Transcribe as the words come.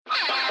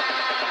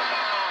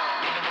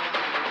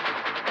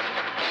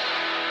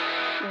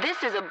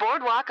This is a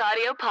Boardwalk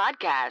Audio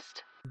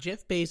podcast.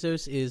 Jeff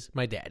Bezos is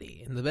my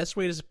daddy, and the best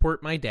way to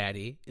support my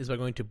daddy is by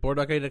going to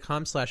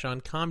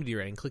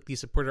boardwalkaudio.com/on-comedy-writing. Click the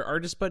support our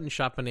artist button,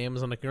 shop on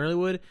Amazon like an early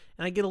would,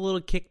 and I get a little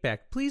kickback.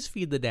 Please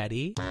feed the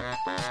daddy.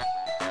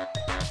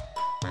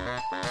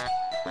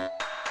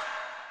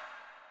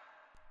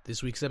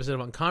 This week's episode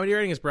of On Comedy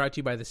Writing is brought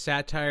to you by the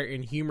Satire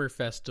and Humor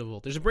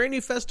Festival. There's a brand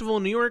new festival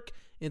in New York,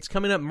 and it's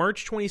coming up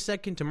March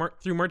 22nd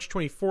through March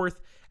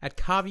 24th at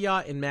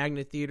Caveat and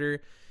Magnet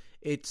Theater.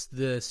 It's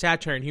the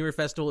Satire and Humor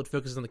Festival. It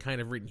focuses on the kind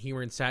of written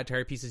humor and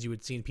satire pieces you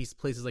would see in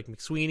places like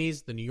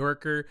McSweeney's, The New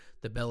Yorker,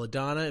 The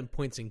Belladonna, and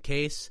Points and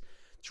Case.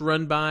 It's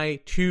run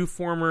by two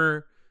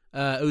former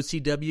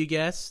OCW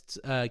guests,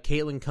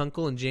 Caitlin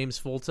Kunkel and James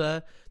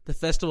Folta. The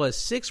festival has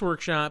 6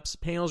 workshops,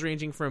 panels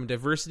ranging from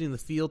diversity in the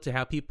field to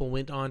how people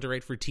went on to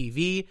write for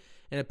TV,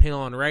 and a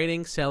panel on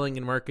writing, selling,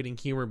 and marketing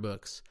humor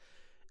books.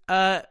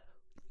 That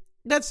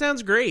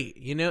sounds great.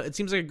 You know, it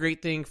seems like a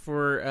great thing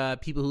for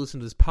people who listen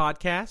to this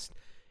podcast.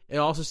 It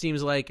also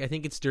seems like, I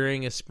think it's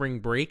during a spring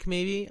break,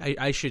 maybe.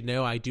 I should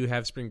know. I do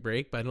have spring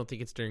break, but I don't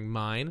think it's during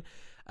mine.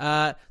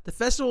 The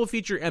festival will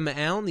feature Emma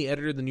Allen, the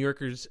editor of The New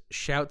Yorker's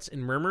Shouts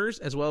and Murmurs,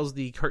 as well as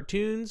the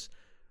cartoons.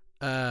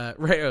 I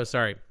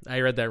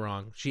read that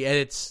wrong. She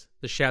edits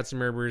the Shouts and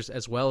Murmurs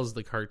as well as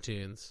the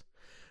cartoons.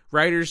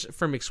 Writers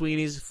from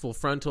McSweeney's, Full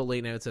Frontal,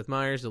 Late Night with Seth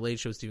Meyers, The Late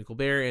Show with Stephen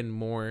Colbert, and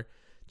more.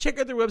 Check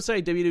out their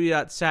website,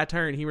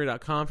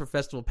 www.satireandhumor.com, for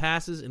festival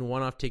passes and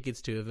one-off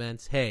tickets to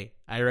events. Hey,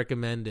 I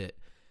recommend it.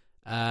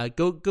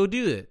 Go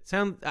do it.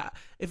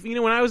 If you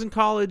know, when I was in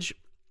college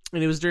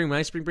and it was during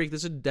my spring break,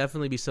 this would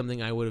definitely be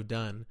something I would have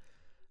done.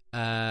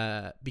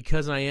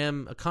 Because I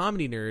am a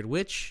comedy nerd,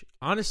 which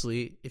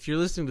honestly, if you're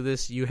listening to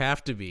this, you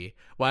have to be.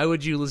 Why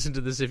would you listen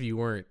to this if you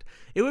weren't?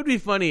 It would be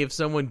funny if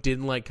someone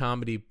didn't like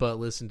comedy but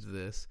listened to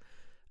this.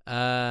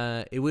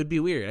 It would be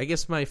weird. I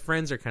guess my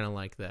friends are kind of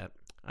like that.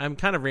 I'm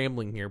kind of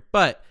rambling here,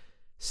 but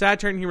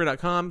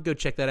satireandhumor.com, go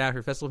check that out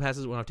for festival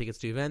passes, one-off tickets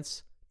to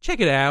events. Check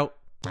it out.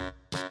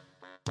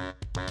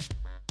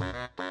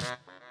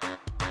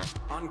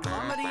 On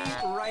comedy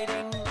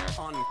writing,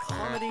 on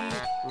comedy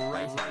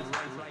writing.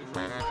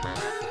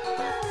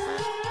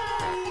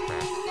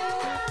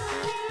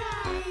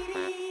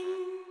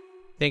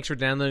 Thanks for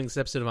downloading this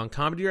episode of On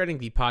Comedy Writing,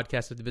 the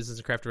podcast of the business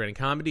and craft of writing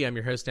comedy. I'm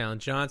your host, Alan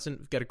Johnson.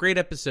 We've got a great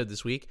episode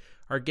this week.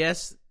 Our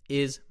guest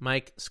is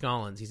Mike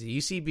Scollins. He's a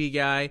UCB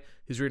guy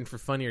who's written for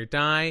Funny or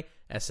Die,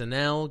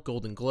 SNL,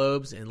 Golden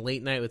Globes, and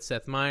Late Night with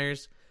Seth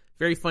Meyers.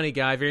 Very funny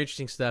guy, very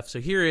interesting stuff.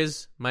 So here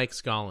is Mike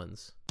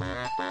Scollins.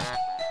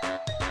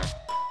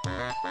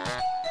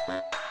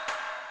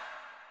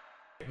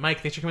 Mike,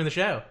 thanks for coming to the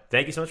show.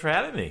 Thank you so much for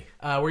having me.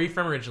 Where are you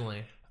from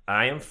originally?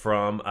 I am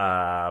from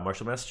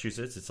Marshall,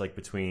 Massachusetts. It's like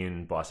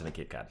between Boston and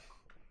Cape Cod.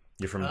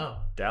 You're from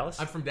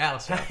Dallas? I'm from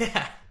Dallas.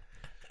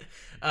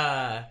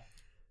 Yeah.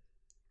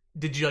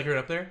 Did you like growing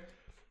up there?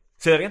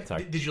 Say that again?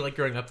 Sorry. Did you like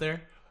growing up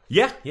there?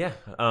 Yeah.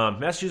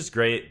 Massachusetts is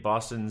great.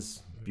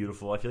 Boston's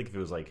beautiful. I feel like if it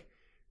was like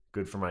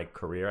good for my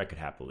career, I could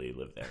happily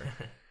live there.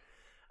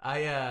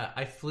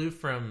 I flew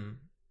from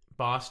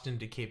Boston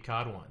to Cape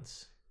Cod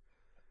once.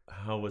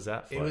 How was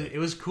that flight? It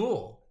was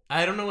cool.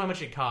 I don't know how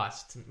much it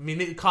cost. I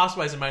mean,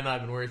 cost-wise, it might not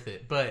have been worth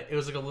it, but it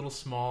was like a little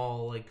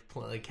small, like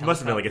it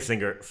must have been like a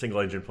single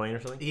engine plane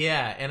or something?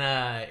 Yeah, and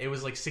it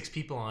was like 6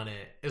 people on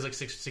it. It was like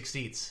six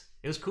seats.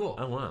 It was cool.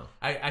 Oh, wow.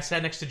 I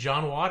sat next to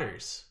John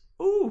Waters.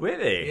 Ooh,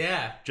 really?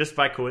 Yeah. Just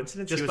by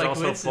coincidence? He was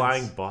also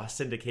flying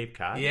Boston to Cape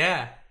Cod?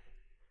 Yeah.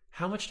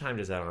 How much time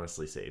does that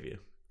honestly save you?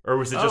 Or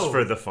was it just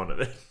for the fun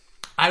of it?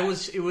 I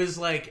was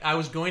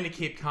going to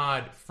Cape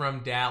Cod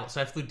from Dallas.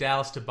 So I flew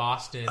Dallas to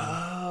Boston.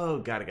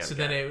 Oh, got it. So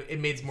then it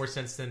made more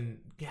sense than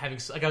having,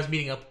 like, I was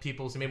meeting up with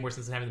people, so it made more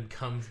sense than having them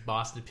come to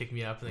Boston to pick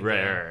me up. And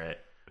Right.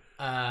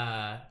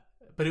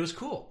 But it was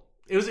cool.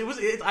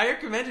 I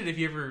recommend it if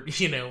you ever,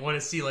 want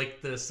to see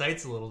like the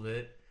sights a little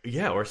bit.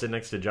 Yeah, or sit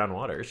next to John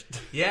Waters.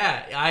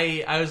 Yeah,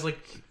 I was like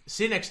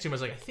sitting next to him. I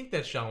was like, I think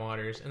that's John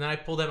Waters. And then I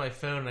pulled out my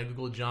phone and I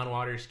googled John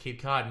Waters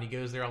Cape Cod, and he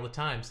goes there all the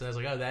time. So I was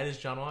like, oh, that is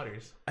John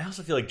Waters. I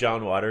also feel like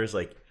John Waters,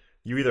 like,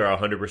 you either are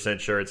 100%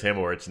 sure it's him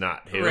or it's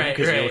not him,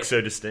 because he looks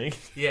so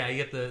distinct. Yeah, you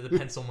get the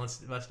pencil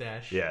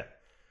mustache. Yeah.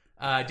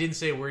 Didn't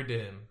say a word to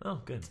him. Oh,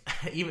 good.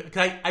 Even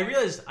cause I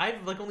realized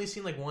I've like only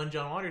seen like one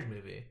John Waters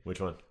movie. Which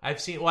one? I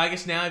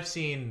guess now I've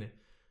seen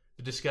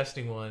the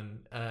disgusting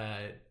one.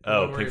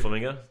 Pink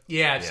Flamingo?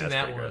 Yeah, I've seen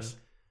that one,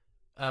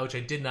 which I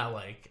did not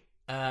like.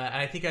 And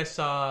I think I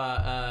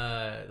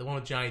saw the one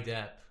with Johnny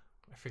Depp.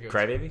 I forget.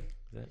 Crybaby?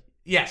 Is that...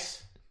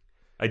 Yes.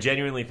 I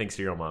genuinely think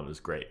Serial Mom is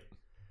great.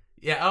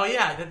 Yeah. Oh,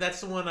 yeah.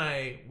 That's the one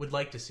I would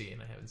like to see,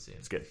 and I haven't seen.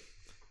 It's good.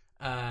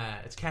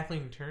 It's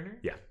Kathleen Turner.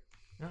 Yeah.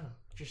 Oh,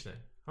 interesting.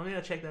 I'm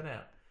gonna check that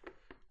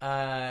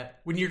out.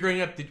 When you were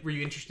growing up, were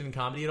you interested in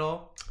comedy at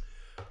all?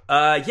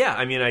 Yeah.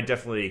 I mean, I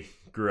definitely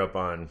grew up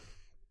on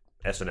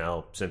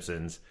SNL,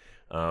 Simpsons.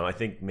 I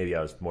think maybe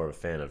I was more of a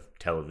fan of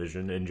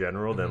television in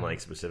general than like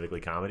specifically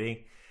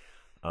comedy.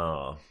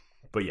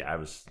 But yeah, I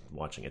was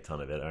watching a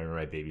ton of it. I remember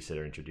my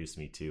babysitter introduced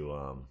me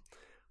to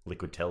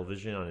Liquid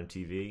Television on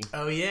MTV.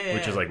 Oh yeah,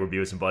 which is like where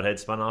Beavis and Butthead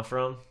spun off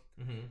from.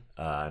 Mm-hmm.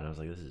 And I was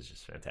like, this is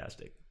just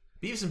fantastic.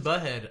 Beavis and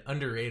Butthead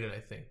underrated, I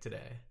think,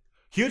 today.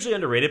 Hugely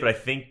underrated, but I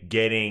think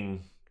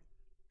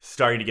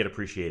starting to get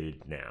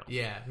appreciated now.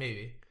 Yeah,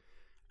 maybe.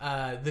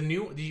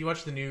 Did you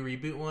watch the new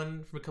reboot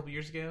one from a couple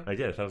years ago? I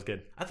did. I thought it was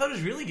good. I thought it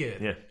was really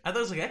good. Yeah. I thought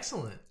it was like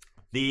excellent.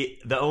 The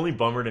only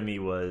bummer to me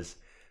was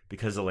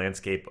because the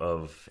landscape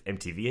of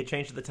MTV had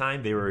changed at the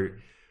time. They were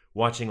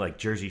watching like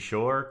Jersey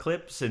Shore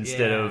clips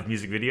instead of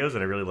music videos, and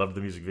I really loved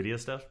the music video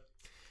stuff.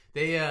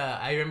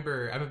 I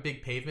remember, I'm a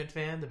big Pavement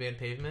fan, the band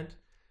Pavement.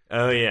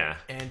 Oh yeah,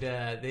 and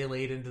they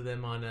laid into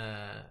them on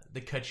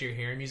the Cut Your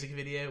Hair music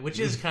video, which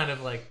is kind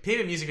of like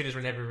Pavement music videos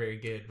were never very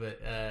good,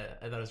 but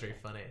I thought it was very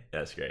funny.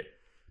 That's great.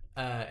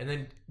 And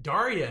then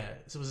Daria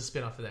was a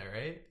spinoff of that,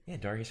 right? Yeah,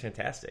 Daria's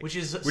fantastic. Which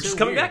is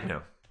coming weird. back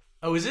now.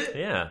 Oh, is it?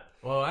 Yeah.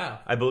 Oh wow.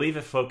 I believe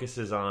it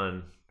focuses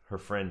on her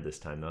friend this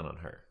time, not on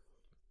her.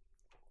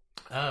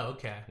 Oh,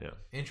 okay. Yeah.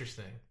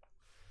 Interesting.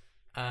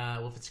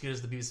 Well, if it's good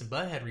as the Beavis and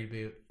Butthead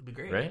reboot, it'll be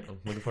great. Right? I'm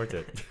looking forward to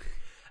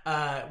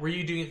it. Were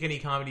you doing any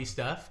comedy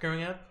stuff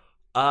growing up?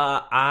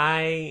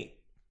 I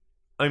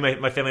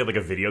mean, my family had like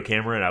a video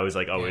camera, and I was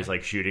like always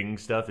like shooting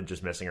stuff and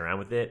just messing around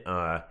with it.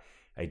 I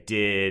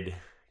did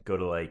go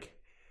to like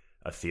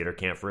a theater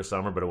camp for a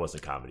summer, but it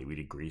wasn't comedy. We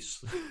did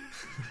Grease.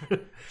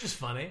 Just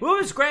funny. Well,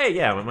 it was great.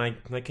 Yeah, my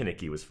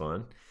Kaneki was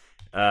fun.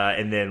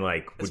 And then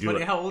like, it's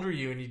funny. How old were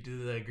you when you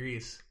did the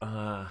Grease?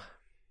 I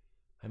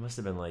must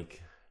have been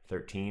like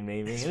 13,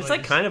 maybe. It's it's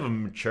like kind of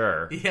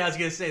immature. Yeah, I was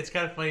gonna say it's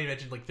kind of funny you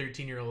mentioned like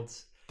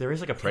 13-year-olds. There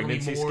is like a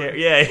pregnancy more. scare.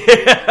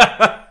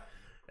 Yeah.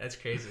 That's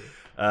crazy.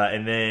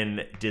 And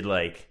then did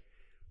like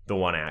the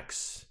one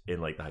acts in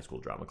like the high school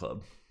drama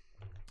club.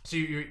 So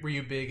were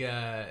you a big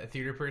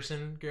theater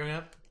person growing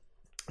up?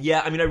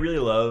 Yeah, I mean, I really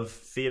love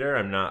theater.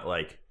 I'm not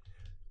like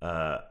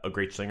a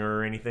great singer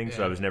or anything,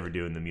 so I was never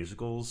doing the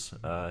musicals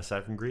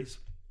aside from Grease.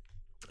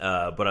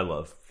 But I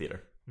love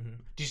theater. Mm-hmm.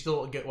 Do you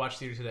still watch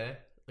theater today?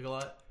 Like a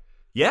lot?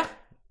 Yeah.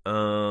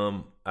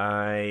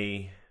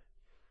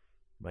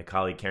 My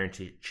colleague Karen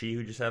Chi,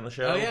 who just had on the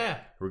show. Oh yeah.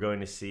 We're going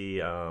to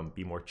see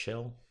Be More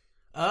Chill.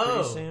 Oh,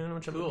 pretty soon,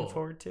 which I'm looking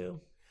forward to.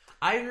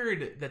 I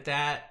heard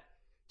that.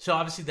 So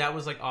obviously that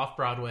was like off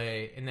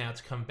Broadway, and now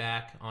it's come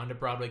back onto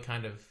Broadway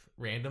kind of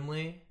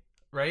randomly,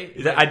 right?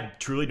 I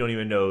truly don't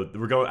even know.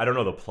 I don't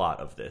know the plot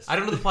of this. I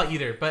don't know the plot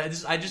either,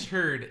 but I just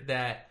heard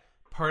that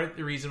part of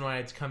the reason why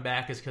it's come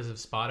back is because of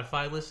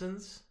Spotify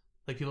listens.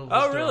 Like people.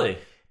 Oh really?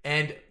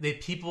 And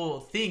people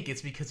think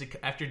it's because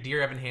after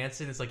Dear Evan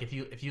Hansen, it's like if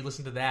you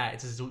listen to that,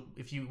 it says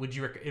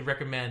it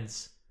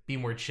recommends Be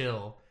More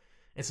Chill,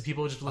 and so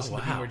people just listen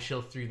to Be More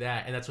Chill through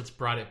that, and that's what's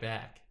brought it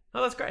back.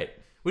 Oh, that's great.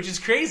 Which is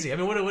crazy. I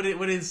mean, what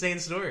an insane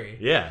story.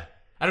 Yeah.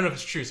 I don't know if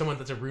it's true.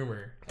 That's a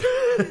rumor.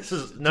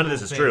 None of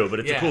this is true,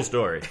 but it's a cool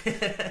story.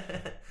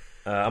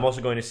 I'm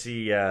also going to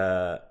see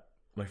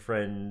my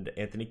friend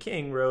Anthony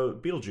King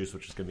wrote Beetlejuice,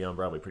 which is going to be on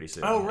Broadway pretty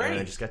soon. Oh, right.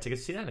 And I just got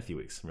tickets to see that in a few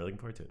weeks. I'm really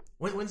looking forward to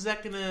it. When's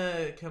that going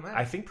to come out?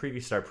 I think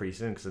previews start pretty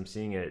soon because I'm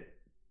seeing it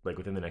like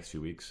within the next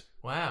few weeks.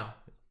 Wow.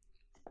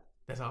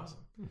 That's awesome.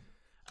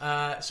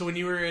 So when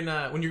you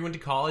went to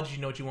college, you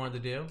know what you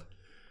wanted to do?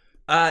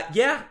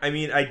 Yeah. I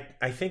mean,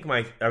 I think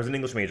I was an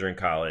English major in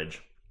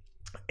college,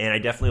 and I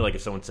definitely, like,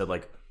 if someone said,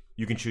 like,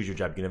 you can choose your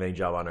job, you can have any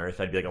job on earth,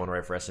 I'd be like, I want to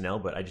write for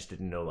SNL, but I just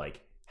didn't know,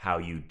 like, how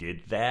you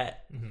did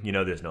that. Mm-hmm. You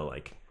know, there's no,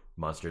 like,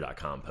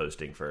 Monster.com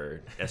posting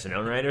for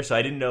SNL writer, so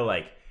I didn't know,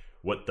 like,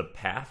 what the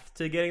path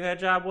to getting that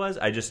job was.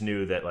 I just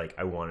knew that, like,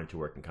 I wanted to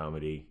work in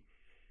comedy,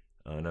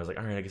 and I was like,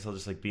 all right, I guess I'll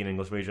just, like, be an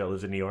English major that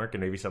lives in New York,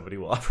 and maybe somebody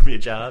will offer me a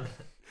job.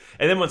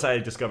 And then once I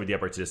discovered the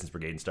Upright Citizens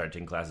Brigade and started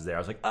taking classes there, I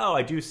was like, oh,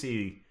 I do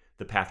see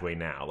the pathway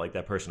now. Like,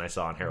 that person I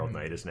saw on Harold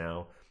Night is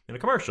now in a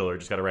commercial or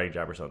just got a writing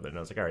job or something. And I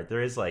was like, all right,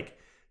 there is, like,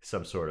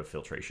 some sort of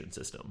filtration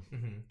system.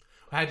 Mm-hmm.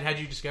 How'd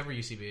you discover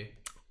UCB?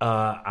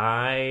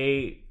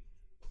 My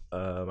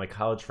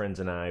college friends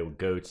and I would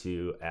go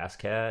to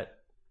ASCAT,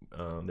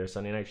 their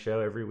Sunday night show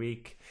every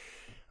week.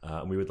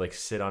 We would, like,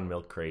 sit on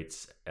milk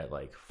crates at,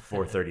 like,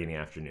 4:30 in the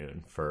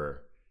afternoon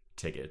for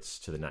tickets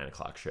to the 9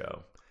 o'clock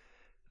show.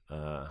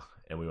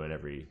 And we went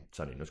every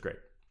Sunday, and it was great.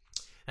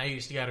 Now you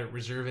just got to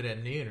reserve it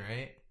at noon,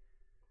 right?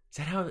 Is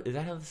that how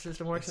the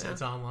system works now?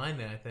 It's online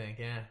now, I think,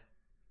 yeah.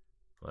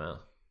 Wow.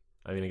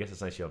 I mean, I guess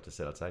it's nice you don't have to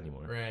sit outside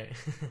anymore. Right.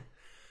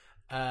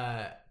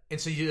 And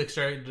so you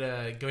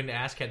started going to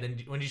ASCAT. Then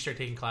when did you start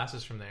taking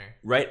classes from there?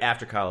 Right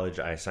after college,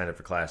 I signed up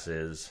for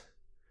classes,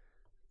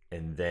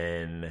 and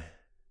then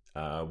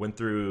went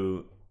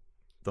through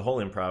the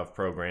whole improv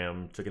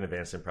program, took an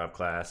advanced improv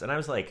class, and I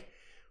was, like,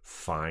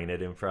 fine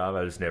at improv.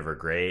 I was never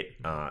great.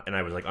 And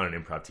I was, like, on an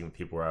improv team with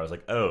people where I was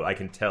like, oh, I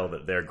can tell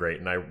that they're great,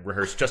 and I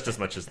rehearse just as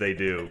much as they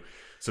do,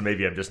 so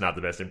maybe I'm just not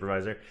the best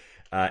improviser.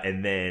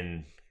 And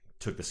then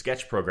took the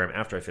sketch program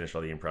after I finished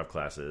all the improv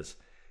classes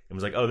and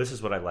was like, oh, this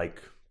is what I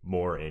like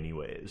more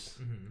anyways.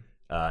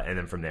 Mm-hmm. And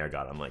then from there I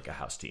got on, like, a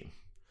house team.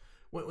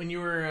 When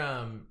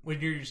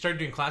you started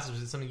doing classes,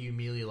 was it something you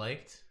immediately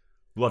liked?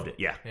 Loved it.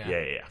 Yeah.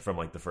 From,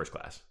 like, the first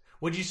class.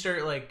 Would you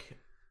start, like,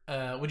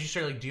 what did you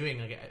start like doing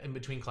like in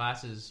between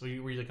classes? Were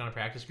you like on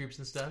practice groups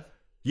and stuff?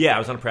 Yeah, I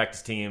was on a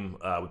practice team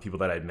with people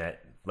that I'd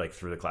met like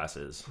through the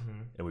classes,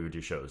 and we would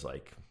do shows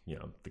like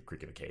the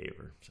Creek in a Cave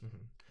or something.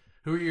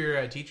 Who were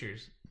your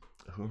teachers?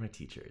 Who are my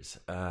teachers?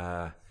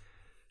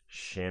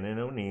 Shannon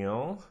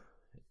O'Neill,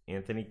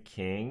 Anthony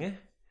King,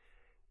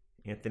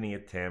 Anthony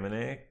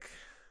Atamanik,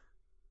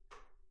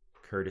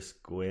 Curtis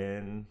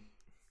Gwynn.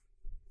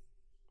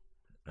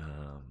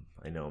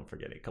 I know I'm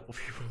forgetting a couple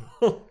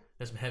people.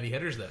 There's some heavy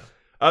hitters though.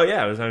 Oh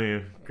yeah, it was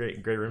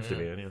great rooms to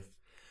be in. Yeah.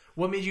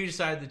 What made you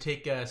decide to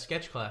take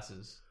sketch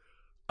classes?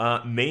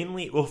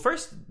 Mainly, well,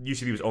 first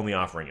UCB was only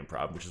offering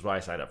improv, which is why I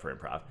signed up for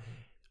improv,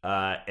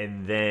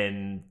 and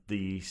then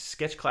the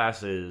sketch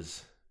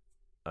classes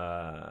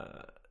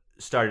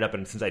started up,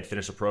 and since I'd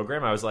finished the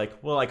program, I was like,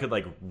 well, I could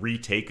like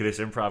retake this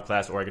improv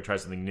class, or I could try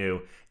something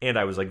new, and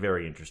I was like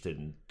very interested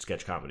in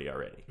sketch comedy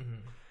already.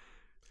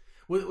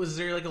 Was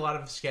there like a lot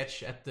of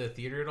sketch at the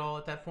theater at all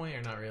at that point,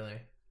 or not really?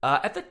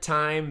 At the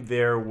time,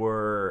 there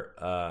were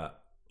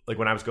like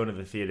when I was going to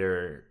the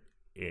theater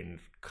in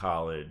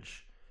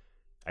college,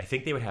 I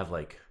think they would have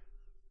like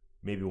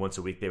maybe once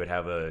a week they would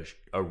have a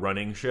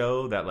running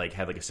show that like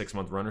had like a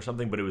 6-month run or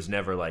something, but it was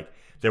never like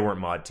there weren't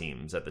mod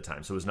teams at the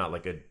time, so it was not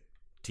like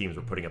teams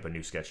were putting up a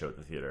new sketch show at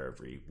the theater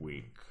every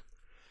week.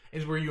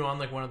 Were you on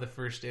like one of the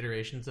first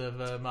iterations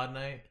of Mod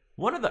Night?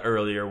 One of the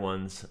earlier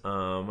ones.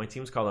 My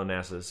team was called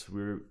Onassis.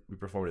 We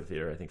performed at the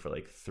theater I think for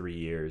like 3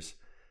 years.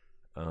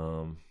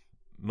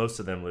 Most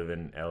of them live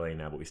in LA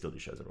now, but we still do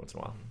shows every once in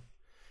a while.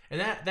 And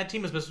that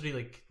team was supposed to be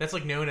like that's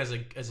like known as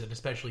an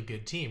especially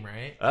good team,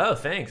 right? Oh,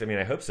 thanks. I mean,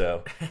 I hope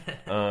so.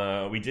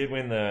 We did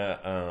win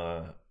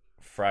the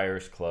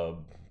Friars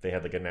Club. They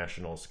had like a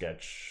national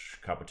sketch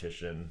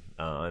competition,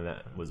 and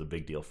that was a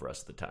big deal for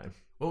us at the time.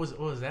 What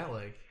was that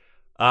like?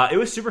 It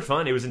was super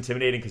fun. It was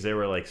intimidating because there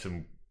were like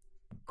some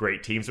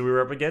great teams that we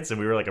were up against, and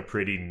we were like a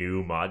pretty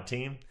new mod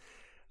team.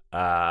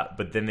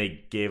 But then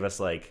they gave us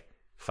like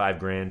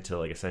 $5,000 to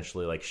like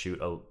essentially like shoot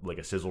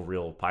a sizzle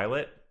reel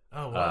pilot.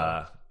 Oh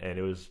wow! And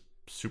it was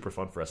super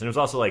fun for us, and it was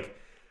also like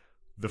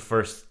the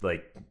first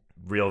like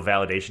real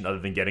validation other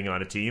than getting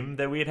on a team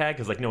that we had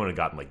because like no one had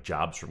gotten like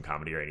jobs from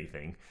comedy or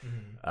anything.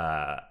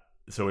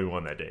 So we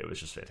won that day. It was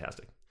just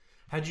fantastic.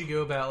 How'd you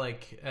go about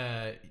like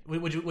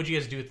what'd you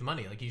guys do with the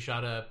money? Like you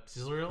shot a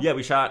sizzle reel? Yeah,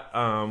 we shot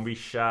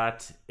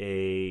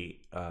a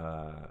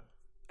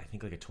I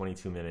think like a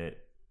 22-minute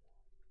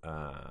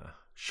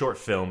short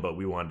film, but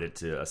we wanted it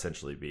to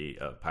essentially be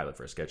a pilot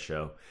for a sketch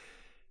show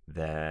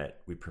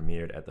that we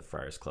premiered at the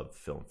Friars Club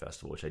Film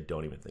Festival, which I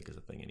don't even think is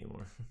a thing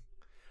anymore.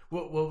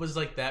 What was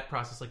like that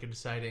process like of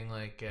deciding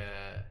like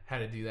how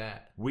to do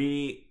that?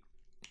 We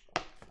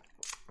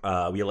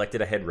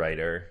elected a head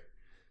writer,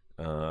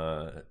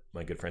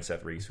 my good friend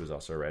Seth Reese, who was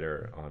also a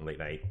writer on Late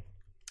Night,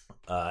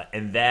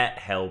 and that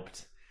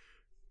helped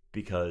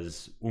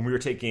because when we were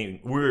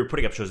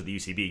putting up shows at the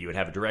UCB, you would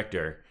have a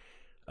director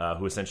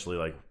who essentially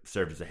like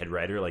served as a head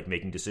writer, like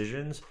making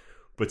decisions.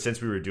 But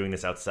since we were doing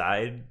this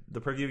outside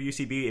the purview of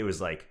UCB, it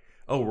was like,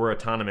 oh, we're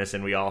autonomous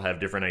and we all have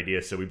different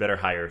ideas, so we better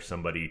hire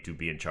somebody to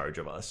be in charge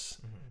of us,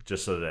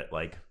 just so that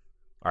like,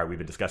 all right, we've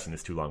been discussing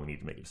this too long, we need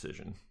to make a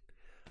decision.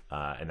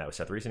 And that was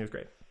Seth Reese, and he was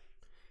great.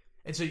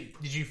 And so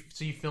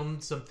you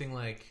filmed something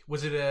like,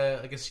 was it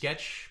a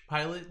sketch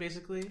pilot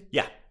basically?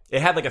 Yeah,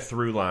 it had like a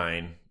through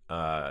line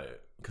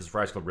because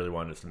Friars Club really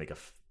wanted us to make a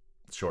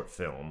short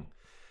film.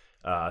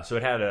 So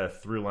it had a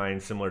through line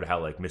similar to how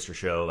like Mr.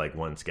 Show, like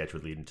one sketch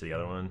would lead into the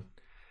other one.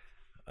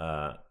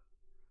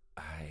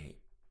 I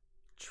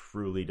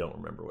truly don't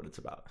remember what it's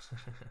about.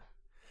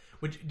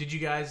 Did you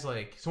guys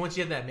like? So once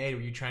you had that made,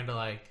 were you trying to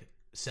like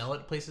sell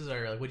it places,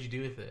 or like what'd you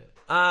do with it?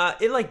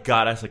 It like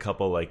got us a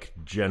couple like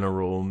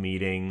general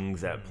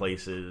meetings at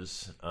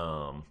places,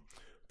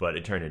 but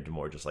it turned into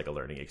more just like a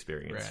learning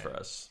experience for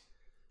us.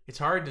 It's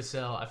hard to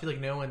sell. I feel like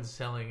no one's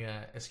selling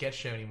a sketch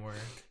show anymore.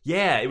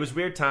 Yeah, it was a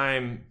weird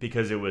time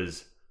because it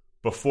was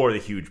before the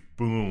huge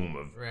boom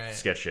of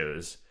sketch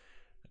shows,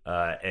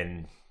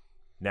 and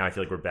now I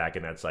feel like we're back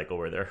in that cycle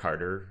where they're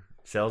harder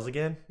sales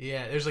again.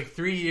 Yeah, there's like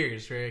 3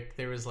 years, right?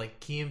 There was like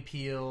Key and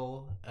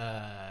Peele,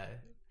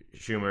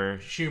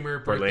 Schumer,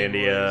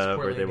 Portlandia,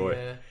 Birthday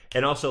Boy,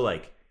 and also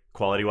like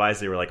quality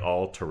wise, they were like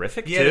all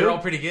terrific. Yeah, they're all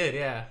pretty good.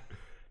 Yeah,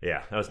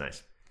 yeah, that was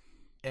nice.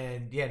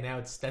 And yeah, now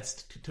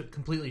that's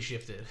completely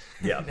shifted.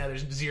 Yeah, now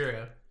there's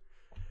zero.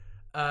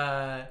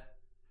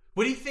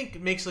 What do you think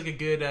makes like a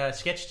good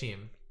sketch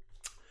team?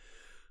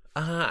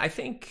 I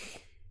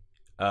think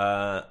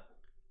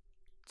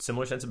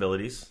similar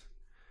sensibilities,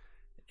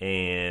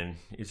 and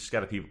you just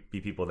got to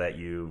be people that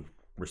you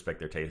respect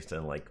their taste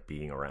and like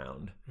being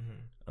around.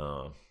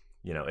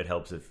 It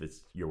helps if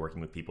you're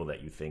working with people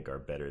that you think are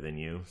better than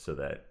you, so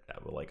that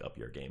will like up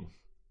your game.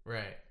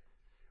 Right.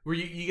 Were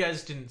you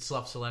guys didn't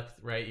self-select,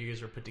 right? You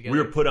guys were put together? We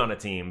were put on a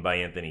team by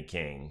Anthony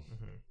King.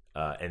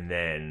 And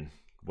then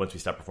once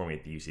we stopped performing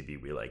at the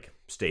UCB, we like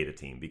stayed a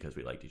team because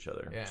we liked each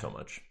other so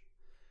much.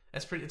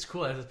 It's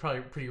cool. It's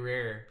probably pretty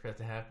rare for that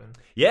to happen.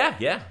 Yeah.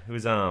 It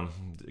was a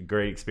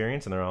great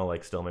experience, and they're all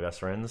like still my best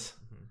friends.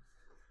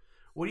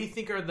 What do you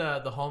think are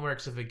the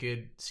hallmarks of a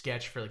good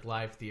sketch for like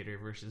live theater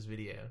versus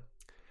video?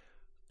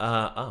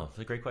 That's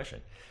a great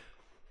question.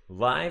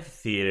 Live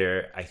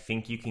theater, I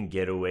think you can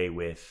get away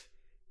with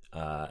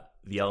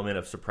the element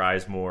of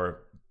surprise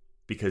more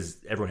because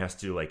everyone has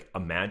to like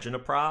imagine a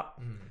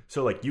prop.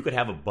 So like you could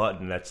have a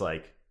button that's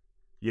like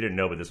you didn't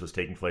know, but this was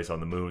taking place on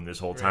the moon this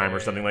whole time or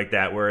something like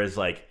that. Whereas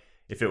like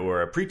if it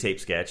were a pre-tape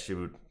sketch,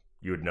 you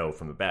would know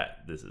from the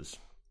bat this is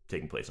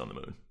taking place on the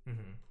moon.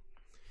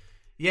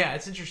 Yeah,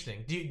 it's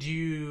interesting. Do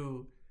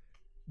you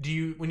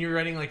when you're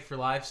writing like for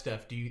live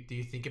stuff, do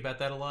you think about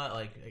that a lot,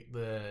 like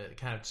the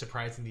kind of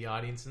surprising the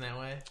audience in that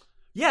way?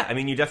 Yeah, I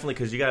mean you definitely,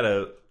 because you got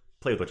to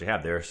play with what you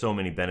have. There are so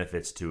many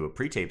benefits to a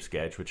pre-tape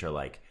sketch, which are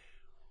like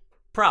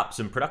props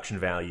and production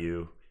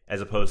value,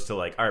 as opposed to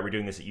like, all right, we're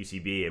doing this at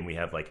UCB and we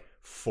have like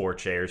 4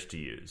 chairs to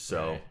use,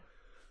 so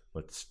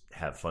let's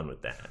have fun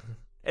with that.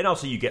 And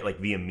also you get like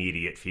the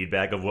immediate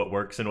feedback of what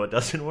works and what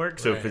doesn't work.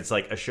 So if it's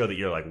like a show that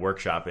you're like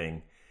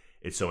workshopping,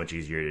 it's so much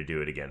easier to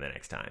do it again the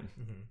next time.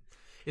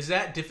 Is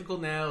that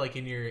difficult now, like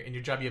in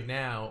your job you have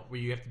now, where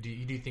you have to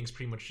do things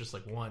pretty much just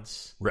like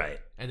once, right?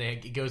 And then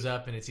it goes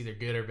up and it's either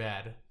good or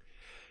bad?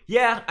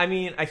 Yeah, I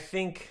mean, I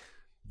think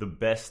the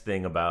best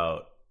thing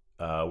about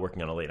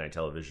working on a late night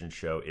television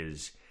show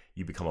is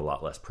you become a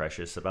lot less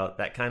precious about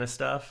that kind of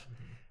stuff.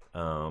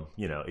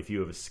 If you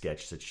have a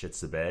sketch that shits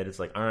the bed, it's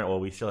like, all right, well,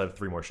 we still have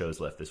 3 more shows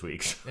left this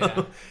week.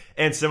 So.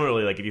 And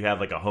similarly, like if you have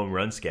like a home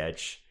run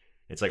sketch,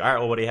 it's like, all right,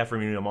 well, what do you have for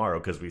me tomorrow?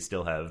 Because we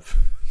still have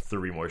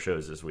 3 more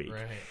shows this week.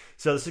 Right.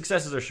 So the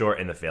successes are short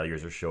and the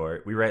failures are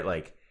short. We write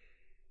like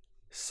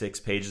 6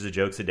 pages of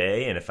jokes a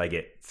day, and if I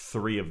get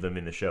 3 of them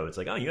in the show, it's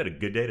like, oh, you had a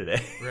good day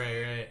today.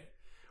 Right.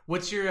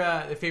 What's your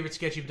favorite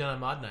sketch you've done on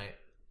Mod Night?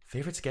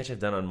 Favorite sketch I've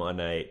done on Mod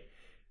Night?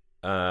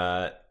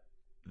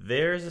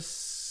 There's a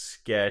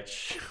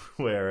sketch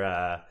where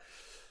a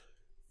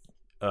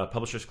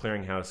Publishers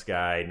Clearinghouse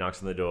guy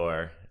knocks on the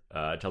door,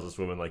 tells this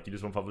woman, like, you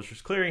just want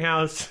Publishers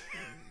Clearinghouse?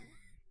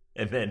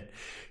 And then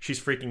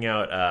she's freaking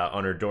out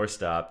on her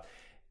doorstop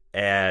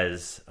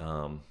as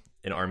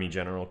an army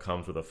general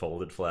comes with a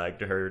folded flag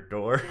to her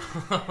door.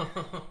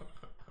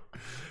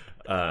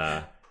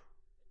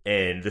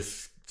 And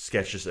this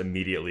sketch just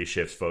immediately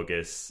shifts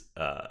focus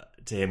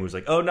to him, who's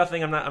like, "Oh,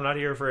 nothing. I'm not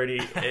here for any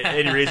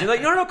reason." He's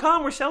like, "No,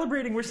 come. We're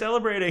celebrating.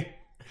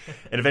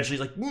 And eventually,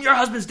 he's like, "Your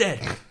husband's dead."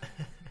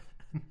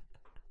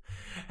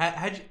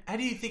 How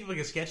do you think of like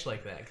a sketch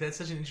like that? Because that's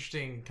such an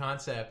interesting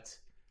concept.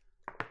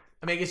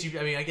 I mean,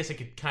 I guess I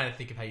could kind of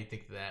think of how you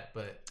think of that,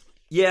 but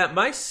yeah,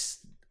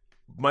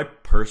 my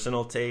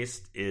personal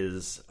taste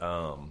is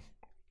a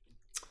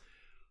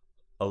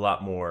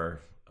lot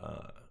more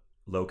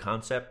low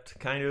concept,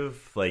 kind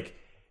of like.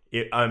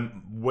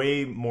 I'm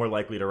way more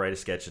likely to write a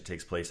sketch that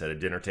takes place at a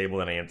dinner table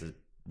than I am to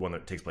one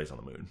that takes place on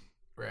the moon.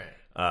 Right.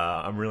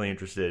 I'm really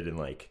interested in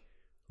like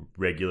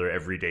regular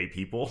everyday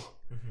people.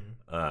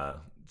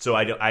 So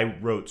I don't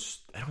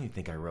even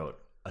think I wrote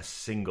a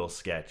single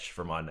sketch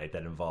for Mod Night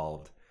that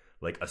involved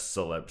like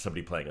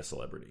somebody playing a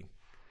celebrity.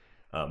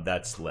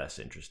 That's less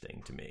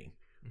interesting to me.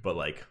 But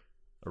like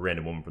a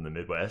random woman from the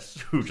Midwest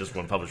who just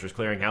won Publishers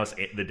Clearinghouse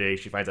the day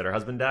she finds out her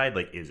husband died,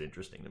 like, is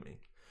interesting to me.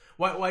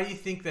 Why do you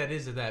think that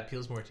is, that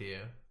appeals more to you?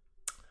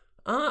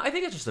 I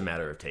think it's just a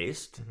matter of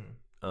taste.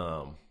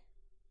 I'm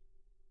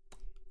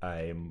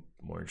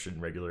more interested in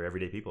regular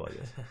everyday people, I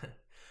guess.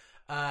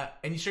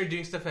 And you started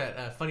doing stuff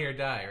at Funny or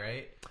Die,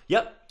 right?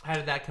 Yep. How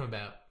did that come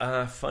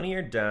about? Funny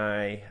or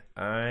Die,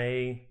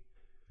 I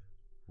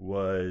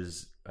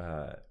was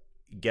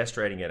guest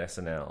writing at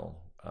SNL,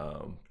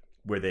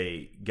 where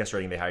they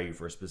hire you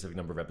for a specific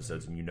number of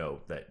episodes, and you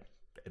know that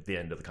at the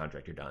end of the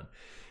contract you're done.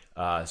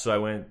 So I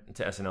went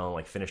to SNL and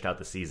like finished out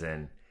the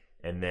season,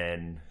 and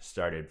then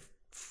started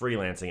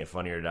freelancing at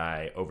Funny or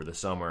Die over the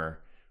summer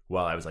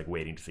while I was like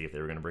waiting to see if they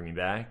were going to bring me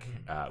back,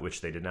 which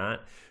they did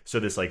not.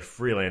 So this like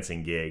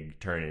freelancing gig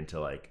turned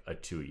into like a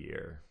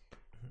 2-year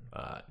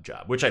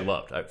job, which I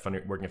loved.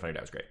 Working at Funny or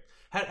Die was great.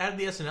 How did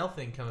the SNL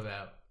thing come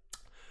about?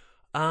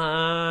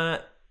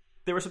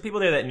 There were some people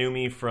there that knew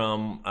me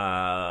from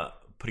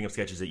putting up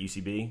sketches at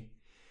UCB.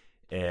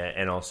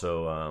 And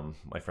also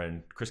my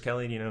friend Chris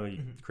Kelly,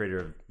 creator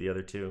of the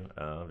other 2,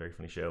 very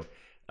funny show,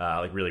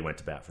 like really went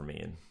to bat for me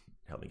and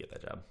helped me get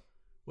that job.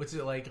 What's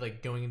it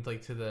like going into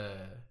like to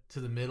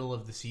the middle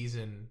of the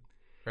season,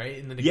 right?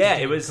 And then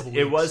it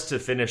was to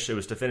finish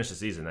the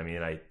season. I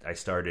mean, I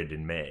started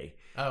in May.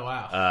 Oh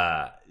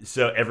wow!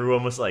 So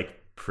everyone was like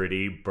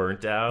pretty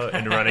burnt out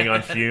and running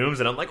on fumes,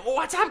 and I'm like, oh,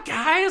 "What's up,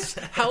 guys?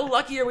 How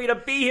lucky are we to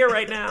be here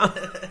right now?"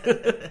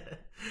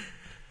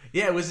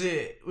 Yeah, was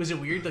it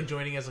weird like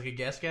joining as like a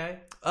guest guy?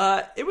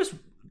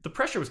 The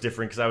pressure was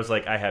different because I was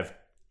like, I have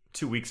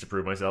 2 weeks to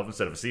prove myself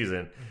instead of a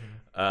season.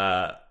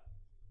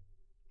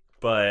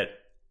 But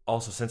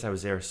also since I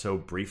was there so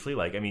briefly,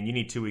 like, I mean, you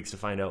need 2 weeks to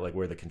find out like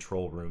where the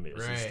control room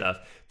is and stuff,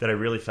 that I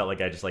really felt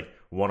like I just like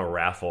won a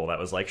raffle that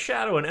was like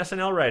shadow an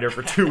SNL writer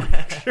for 2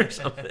 weeks or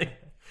something.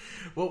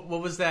 What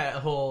was that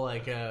whole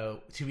like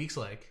 2 weeks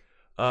like?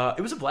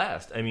 It was a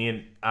blast. I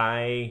mean,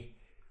 I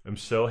I'm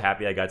so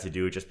happy I got to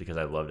do it just because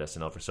I loved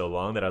SNL for so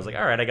long that I was like,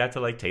 all right, I got to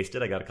like taste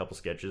it. I got a couple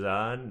sketches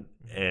on,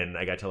 and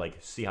I got to like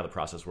see how the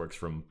process works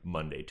from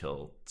Monday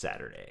till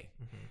Saturday,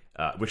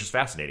 which is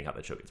fascinating how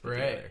that show gets put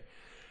together.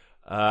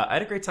 I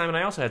had a great time, and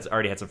I also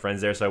already had some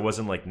friends there, so I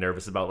wasn't like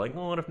nervous about like,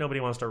 well, what if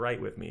nobody wants to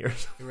write with me or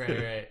something.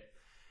 Right.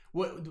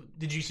 What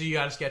did you? So you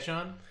got a sketch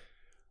on?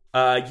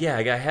 Yeah,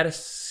 I had a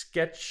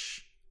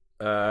sketch.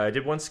 I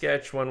did one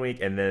sketch one week,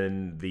 and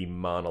then the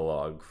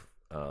monologue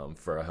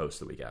for a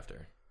host the week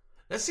after.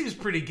 That seems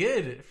pretty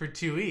good for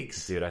 2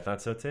 weeks. Dude, I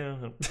thought so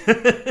too.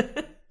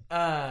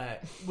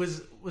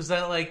 Was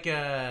that like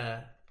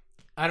I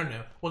don't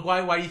know. Well,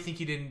 why do you think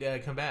you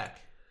didn't come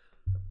back?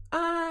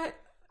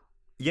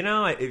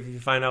 If you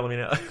find out, let me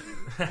know.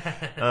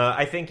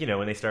 I think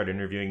when they start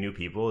interviewing new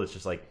people, it's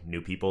just like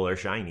new people are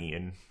shiny,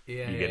 and you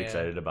get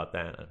excited about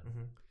that.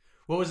 Mm-hmm.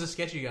 What was the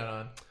sketch you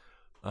got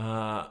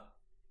on?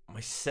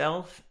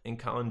 Myself and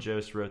Colin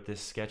Jost wrote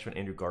this sketch when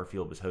Andrew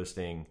Garfield was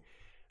hosting.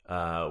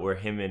 Where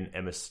him and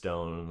Emma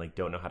Stone like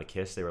don't know how to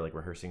kiss. They were like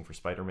rehearsing for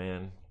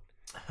Spider-Man.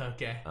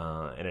 Okay.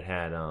 And it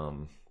had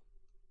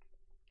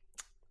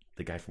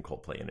the guy from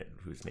Coldplay in it,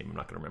 whose name I'm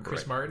not going to remember.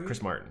 Chris Martin?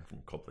 Chris Martin from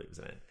Coldplay was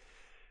in it.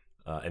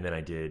 And then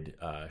I did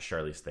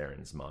Charlize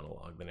Theron's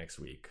monologue the next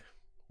week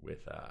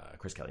with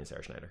Chris Kelly and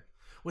Sarah Schneider.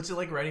 What's it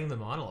like writing the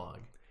monologue?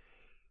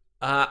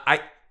 I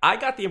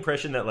got the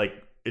impression that like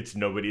it's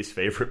nobody's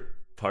favorite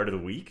part of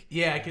the week.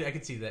 Yeah, I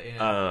could see that.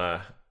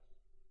 Yeah.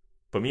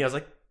 But me, I was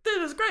like,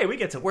 this is great. We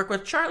get to work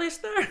with Charlize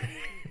Theron.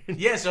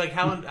 Yeah, so like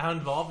how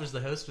involved is the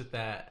host with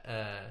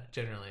that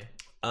generally?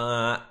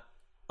 On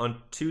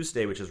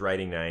Tuesday, which is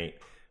writing night,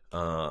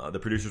 the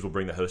producers will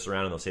bring the host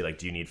around and they'll say like,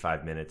 do you need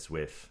 5 minutes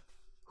with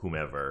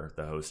whomever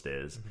the host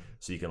is? Mm-hmm.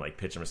 So you can like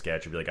pitch them a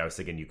sketch and be like, I was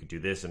thinking you could do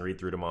this and read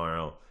through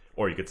tomorrow.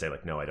 Or you could say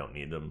like, no, I don't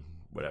need them,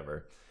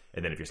 whatever.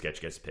 And then if your sketch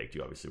gets picked,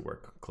 you obviously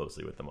work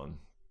closely with them on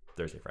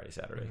Thursday, Friday,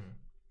 Saturday. Mm-hmm.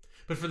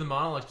 But for the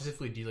monologue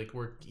specifically, do you like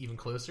work even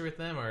closer with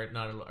them, or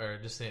not, or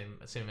just same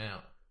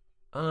amount?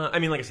 I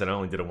mean, like I said, I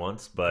only did it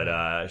once,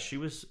 but she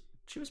was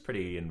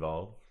pretty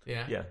involved.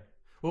 Yeah.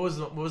 What was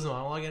the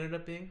monologue ended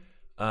up being?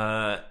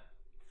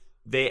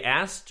 They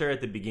asked her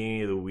at the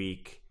beginning of the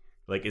week,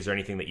 like, is there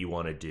anything that you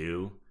want to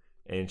do?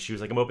 And she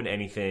was like, I'm open to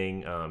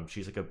anything. I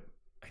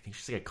think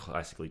she's like a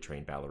classically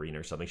trained ballerina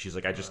or something. She's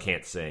like, I just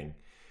can't sing.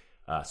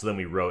 So then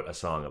we wrote a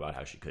song about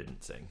how she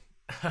couldn't sing.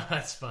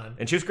 That's fun.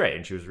 And she was great,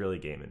 and she was really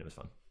game, and it was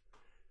fun.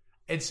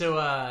 And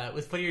so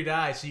with Funny or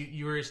Die, so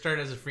you were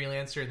started as a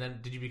freelancer, and then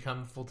did you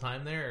become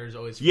full-time there, or was it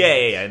always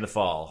freelance? Yeah. In the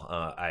fall,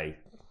 I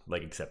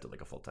like accepted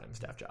like a full-time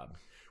staff job.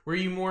 Were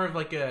you more of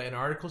like an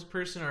articles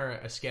person or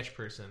a sketch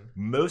person?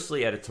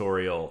 Mostly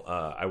editorial.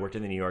 I worked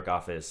in the New York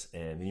office,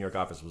 and the New York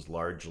office was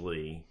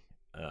largely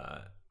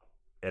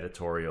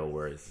editorial,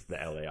 whereas the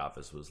LA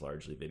office was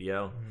largely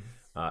video.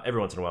 Mm-hmm. Every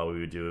once in a while, we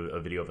would do a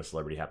video of a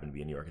celebrity happen to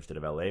be in New York instead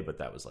of LA, but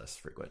that was less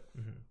frequent.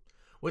 Mm-hmm.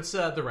 What's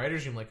the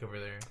writer's room like over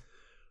there?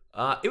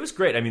 It was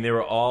great. I mean, they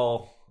were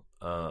all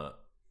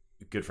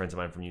good friends of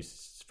mine from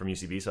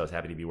UCB, so I was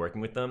happy to be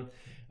working with them.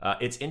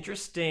 It's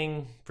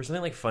interesting for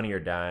something like Funny or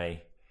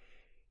Die.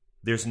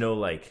 There's no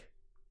like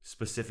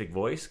specific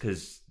voice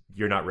because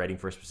you're not writing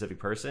for a specific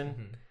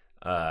person.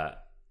 Mm-hmm.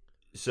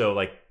 So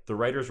like the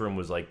writer's room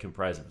was like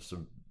comprised of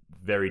some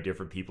very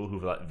different people who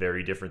thought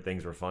very different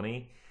things were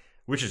funny,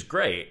 which is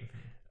great.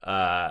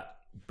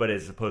 But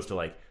as opposed to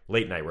like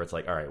late night where it's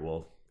like, all right,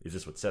 well, is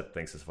this what Seth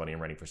thinks is funny? I'm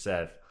writing for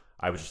Seth.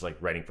 I was just like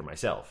writing for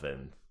myself,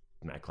 and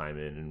Matt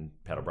Kleiman and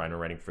Pat O'Brien were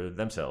writing for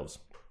themselves.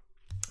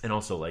 And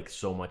also like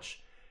so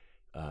much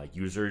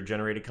user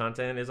generated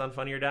content is on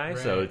Funny or Die. Right.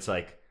 So it's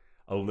like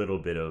a little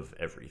bit of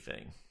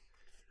everything.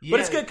 Yeah. But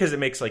it's good because it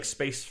makes like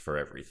space for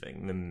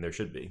everything, and there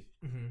should be.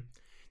 Mm-hmm.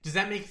 Does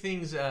that make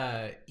things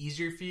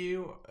easier for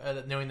you,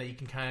 knowing that you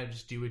can kind of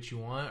just do what you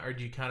want, or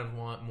do you kind of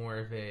want more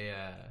of a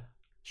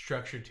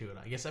structure to it?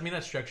 I guess, I mean,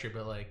 not structure,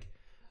 but like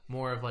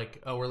more of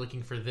like, oh, we're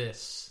looking for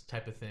this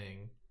type of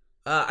thing.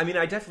 I mean,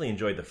 I definitely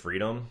enjoyed the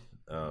freedom.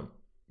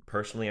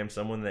 Personally, I'm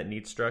someone that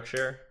needs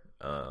structure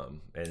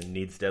and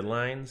needs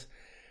deadlines,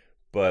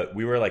 but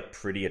we were like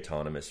pretty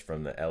autonomous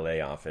from the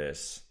LA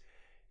office.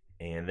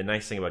 And the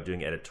nice thing about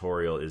doing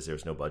editorial is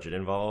there's no budget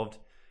involved.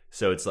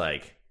 So it's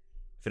like,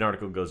 if an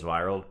article goes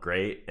viral,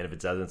 great. And if it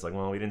doesn't, it's like,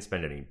 well, we didn't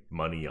spend any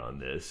money on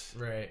this.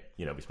 Right.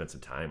 You know, we spent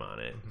some time on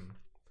it. Mm-hmm.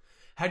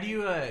 How do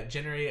you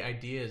generate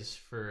ideas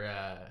for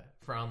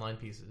online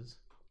pieces?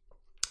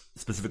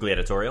 Specifically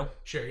editorial?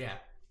 Sure, yeah.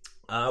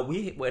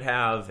 We would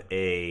have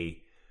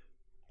a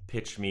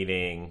pitch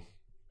meeting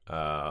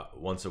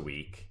once a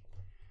week.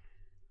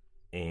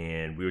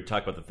 And we would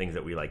talk about the things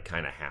that we like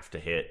kind of have to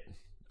hit,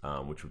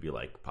 which would be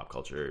like pop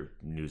culture,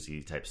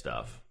 newsy type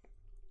stuff.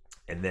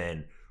 And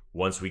then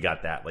once we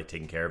got that like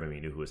taken care of and we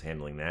knew who was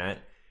handling that,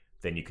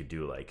 then you could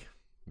do like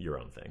your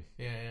own thing.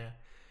 Yeah.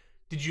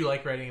 Did you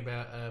like writing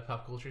about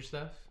pop culture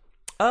stuff?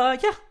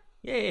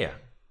 Yeah.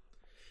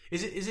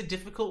 Is it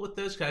difficult with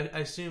those? 'Cause I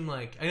assume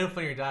like, I know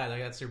Funny or Die,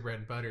 like that's their bread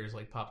and butter is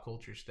like pop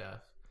culture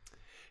stuff.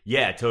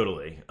 Yeah,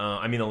 totally.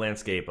 I mean, the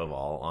landscape of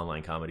all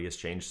online comedy has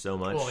changed so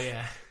much. Well,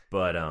 yeah.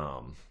 But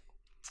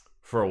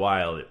for a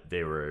while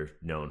they were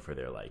known for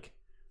their like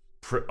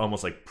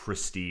almost like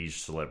prestige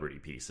celebrity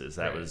pieces.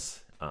 That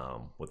was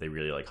what they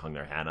really like hung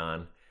their hat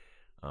on,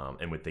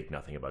 and would think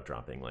nothing about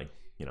dropping like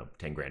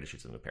 10 grand to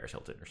shoot something with Paris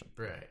Hilton or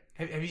something. Right.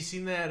 Have you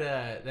seen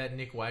that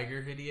Nick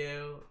Weiger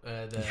video?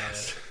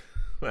 Yes.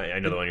 I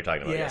know the one you're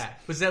talking about. Yeah.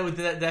 Yes.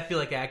 Did that feel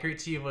like accurate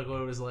to you of like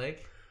what it was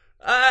like?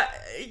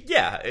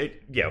 Yeah.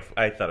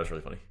 I thought it was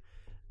really funny.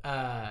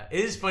 It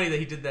is funny that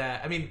he did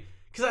that.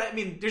 Because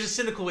there's a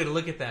cynical way to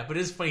look at that, but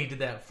it is funny he did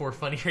that for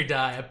Funny or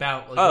Die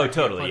about like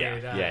totally, Funny yeah. or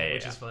Die, Yeah,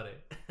 which is funny.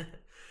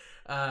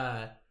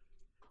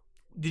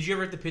 Did you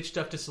ever have to pitch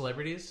stuff to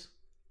celebrities?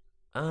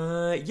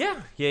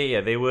 Yeah.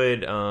 They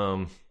would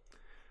come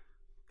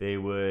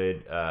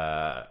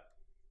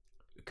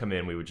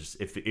in. We would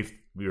just if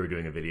we were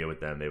doing a video with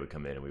them, they would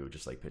come in and we would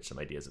just like pitch some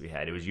ideas that we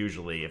had. It was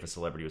usually if a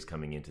celebrity was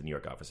coming into the New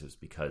York offices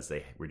because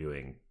they were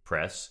doing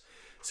press,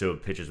 so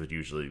pitches would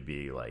usually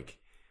be like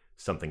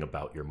something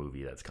about your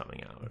movie that's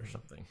coming out or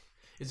something.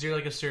 Is there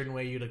like a certain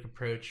way you like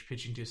approach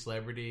pitching to a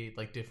celebrity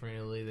like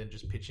differently than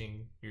just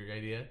pitching your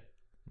idea?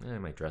 I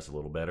might dress a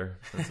little better.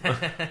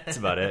 That's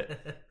about it.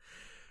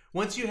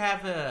 Once you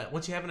have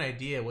an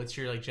idea, what's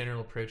your like general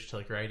approach to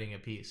like writing a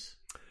piece?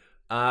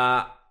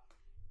 I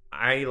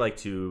like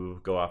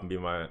to go off and be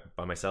by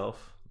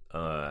myself.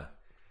 I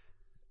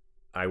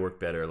work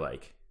better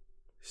like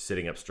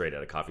sitting up straight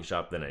at a coffee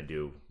shop than I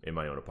do in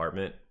my own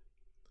apartment.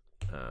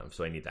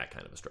 So I need that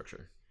kind of a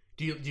structure.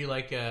 Do you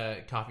like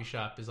a coffee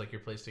shop is like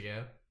your place to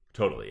go?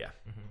 Totally, yeah.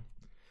 Mm-hmm.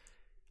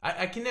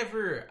 I can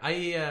never.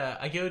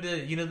 I go to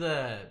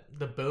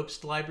the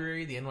Bopst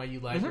library, the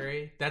NYU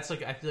library. Mm-hmm. That's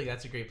like I feel like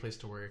that's a great place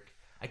to work.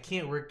 I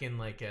can't work in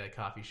like a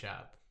coffee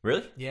shop.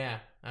 Really? Yeah,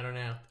 I don't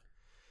know.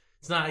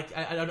 It's not. Like,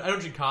 I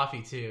don't drink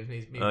coffee too.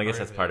 Maybe I guess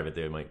that's part of it.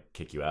 They might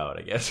kick you out.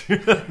 I guess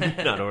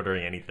not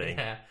ordering anything.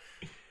 Yeah,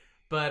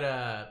 but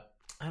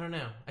I don't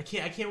know. I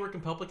can't work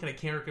in public and I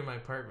can't work in my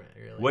apartment.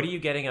 Really. What are you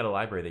getting at a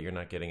library that you're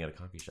not getting at a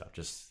coffee shop?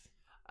 Just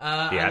the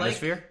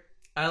atmosphere.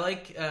 I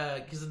like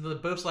because in the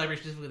Bopst library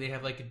specifically they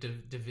have like a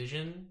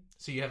division,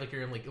 so you have like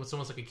your own like it's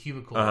almost like a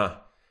cubicle.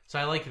 So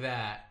I like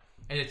that,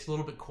 and it's a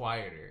little bit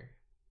quieter.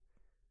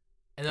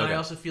 And then I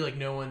also feel like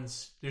no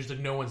one's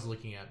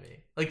looking at me.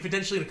 Like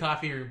potentially in a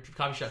coffee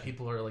shop,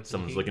 people are like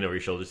someone's looking over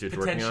your shoulders to what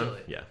you're working on.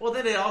 Yeah. Well,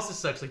 then it also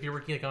sucks. Like if you're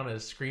working like on a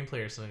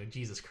screenplay or something. Like,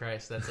 Jesus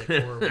Christ, that's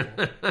like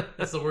horrible.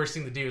 That's the worst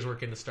thing to do is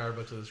work in the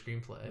Starbucks with a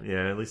screenplay.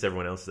 Yeah, at least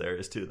everyone else there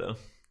is too, though.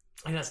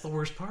 And that's the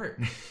worst part.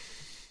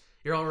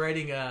 You're all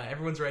writing.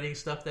 Everyone's writing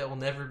stuff that will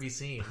never be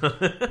seen. So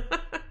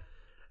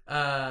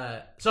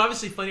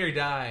obviously, Funny or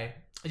Die,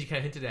 as you kind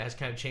of hinted at, has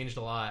kind of changed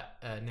a lot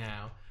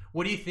now.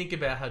 What do you think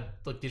about how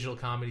digital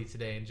comedy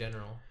today in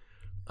general?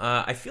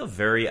 I feel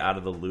very out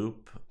of the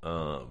loop,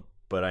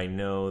 but I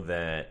know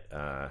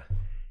that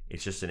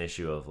it's just an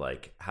issue of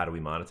like how do we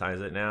monetize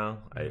it now?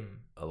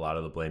 A lot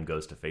of the blame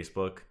goes to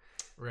Facebook.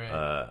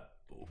 Right.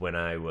 When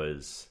I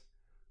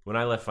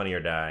left Funny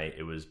or Die,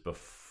 it was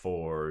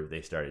before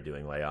they started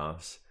doing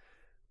layoffs.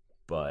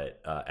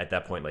 But at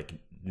that point, like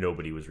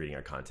nobody was reading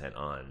our content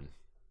on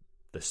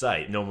the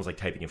site. No one was like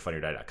typing in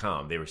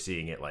funnyordie.com. They were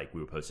seeing it like we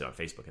would post it on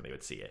Facebook and they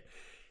would see it.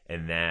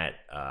 And that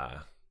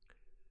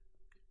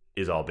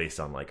is all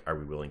based on like, are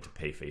we willing to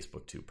pay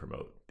Facebook to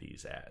promote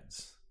these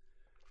ads?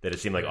 That it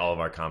seemed like all of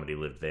our comedy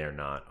lived there,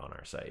 not on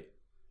our site.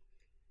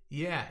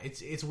 Yeah,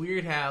 it's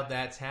weird how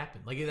that's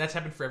happened. Like that's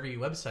happened for every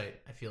website.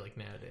 I feel like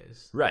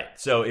nowadays. Right.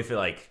 So if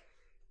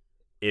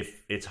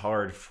it's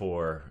hard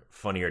for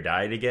Funny or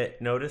Die to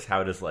get noticed,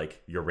 how does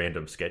like your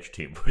random sketch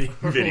team putting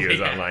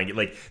videos online?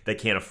 Like they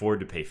can't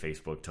afford to pay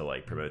Facebook to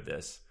like promote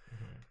this.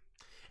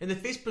 And the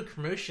Facebook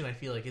promotion, I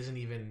feel like, isn't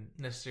even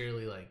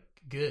necessarily like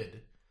good.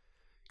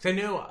 Because I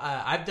know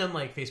I've done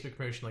like Facebook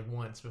promotion like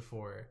once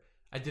before.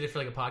 I did it for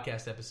like a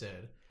podcast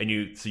episode. And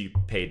you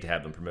paid to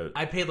have them promote?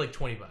 I paid like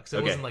 $20, so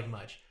it wasn't like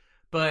much.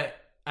 And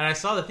I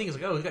saw the thing, it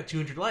was like, oh, we got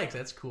 200 likes,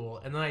 that's cool.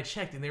 And then I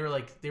checked, and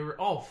they were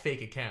all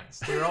fake accounts.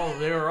 They were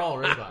all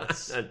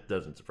robots. That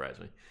doesn't surprise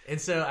me. And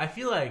so I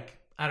feel like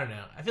I don't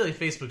know. I feel like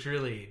Facebook's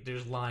really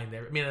there's lying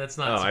there. I mean, that's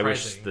not surprising. I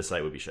wish the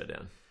site would be shut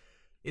down.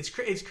 It's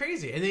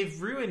crazy, and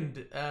they've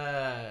ruined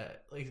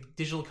like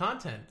digital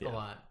content a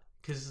lot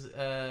because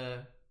I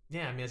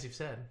mean, as you've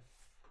said,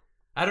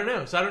 I don't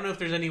know. So I don't know if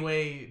there's any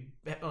way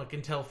I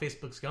can tell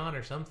Facebook's gone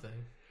or something.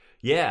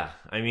 Yeah,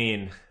 I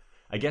mean,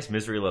 I guess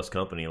misery loves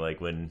company.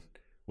 Like when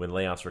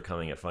layoffs were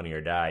coming at Funny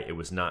or Die, it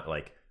was not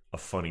like a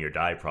Funny or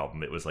Die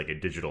problem. It was like a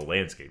digital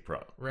landscape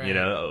problem. Right. You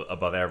know,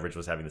 Above Average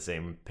was having the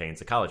same pains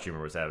that College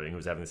Humor was having. Who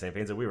was having the same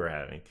pains that we were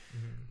having.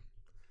 Mm-hmm.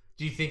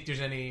 Do you think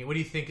there's any? What do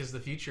you think is the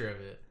future of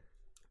it?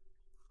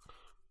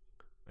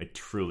 I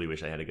truly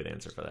wish I had a good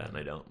answer for that, and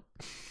I don't.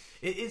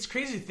 It's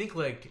crazy to think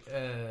like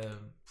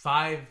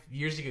 5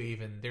 years ago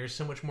even, there's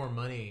so much more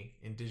money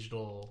in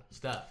digital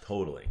stuff.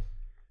 Totally.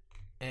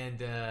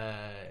 And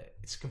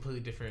it's a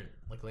completely different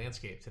like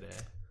landscape today.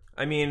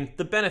 I mean,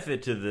 the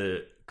benefit to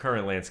the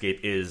current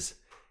landscape is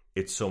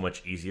it's so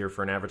much easier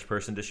for an average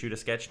person to shoot a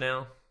sketch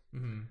now.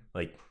 Mm-hmm.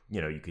 Like,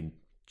 you know, you can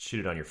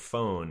shoot it on your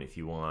phone if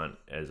you want,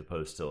 as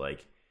opposed to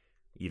like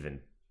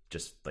even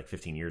just like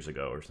 15 years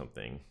ago or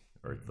something,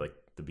 or like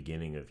the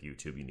beginning of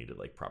YouTube, you needed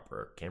like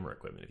proper camera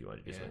equipment if you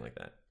wanted to do something like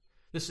that.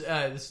 This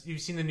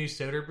you've seen the new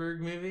Soderbergh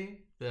movie,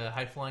 the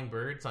High Flying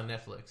Bird? It's on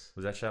Netflix.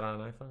 Was that shot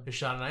on an iPhone? It was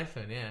shot on an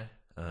iPhone, yeah.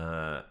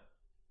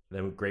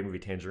 That great movie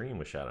Tangerine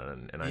was shot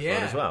on an iPhone Yeah.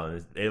 as well,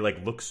 and it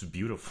like looks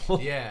beautiful.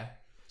 Yeah.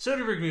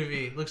 Soderbergh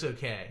movie looks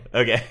okay.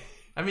 Okay.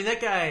 I mean,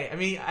 that guy,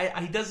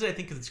 he does it, I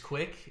think, because it's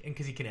quick and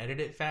because he can edit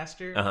it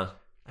faster. Uh-huh.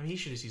 I mean, he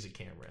should just use a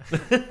camera.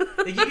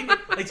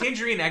 like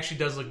Tangerine actually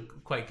does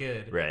look quite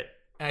good. Right.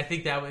 And I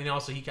think that, and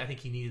also I think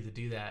he needed to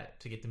do that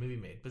to get the movie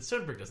made. But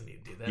Soderbergh doesn't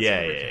need to do that.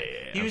 Yeah.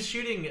 He was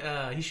shooting,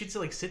 he shoots it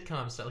like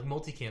sitcom style, like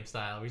multicam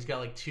style, where he's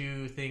got like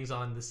two things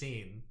on the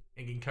scene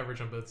and getting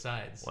coverage on both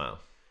sides. Wow.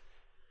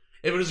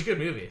 It was a good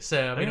movie,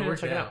 so I mean, it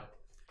worked check it out.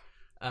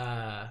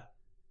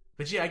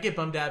 But yeah, I get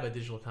bummed out by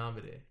digital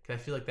comedy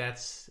because I feel like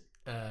that's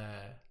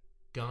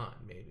gone,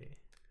 maybe.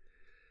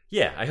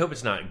 Yeah, I hope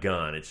it's not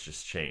gone. It's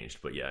just changed.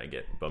 But yeah, I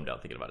get bummed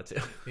out thinking about it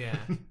too. Yeah.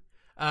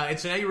 And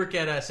so now you work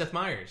at Seth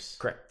Meyers.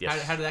 Correct.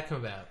 Yes. How did that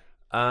come about?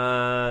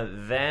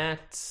 I've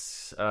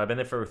been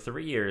there for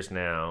 3 years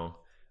now.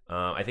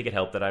 I think it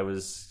helped that I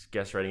was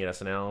guest writing at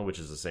SNL, which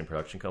is the same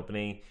production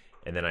company.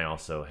 And then I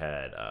also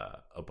had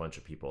a bunch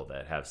of people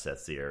that have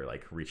Seth's ear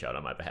like reach out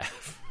on my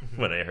behalf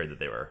when I heard that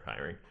they were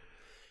hiring.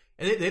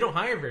 And they don't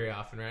hire very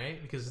often,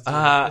 right? Because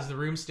as the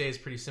room stays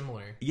pretty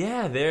similar.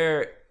 Yeah,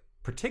 they're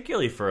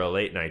particularly for a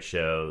late night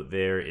show.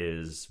 There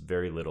is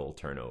very little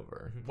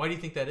turnover. Why do you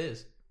think that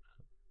is?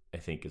 I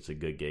think it's a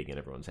good gig and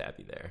everyone's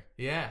happy there.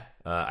 Yeah.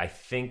 I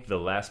think the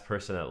last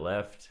person that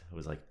left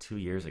was like 2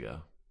 years ago.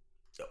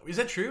 Is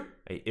that true?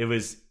 It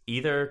was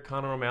either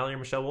Conor O'Malley or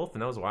Michelle Wolf,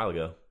 and that was a while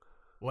ago.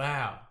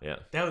 Wow. Yeah.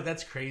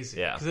 That's crazy.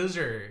 Yeah. Because those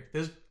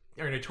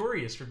are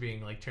notorious for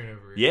being like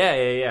turnover.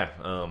 Yeah.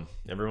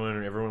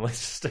 Everyone likes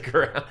to stick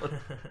around.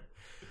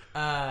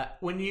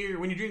 When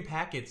you're doing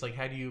packets, like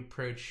how do you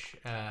approach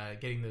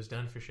getting those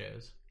done for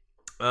shows?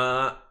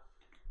 I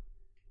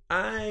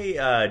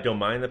don't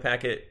mind the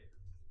packet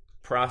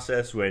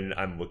process when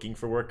I'm looking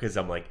for work because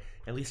I'm like,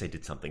 at least I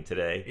did something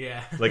today.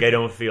 Yeah. Like I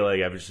don't feel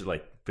like I've just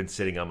like been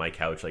sitting on my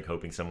couch like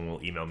hoping someone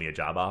will email me a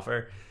job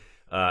offer.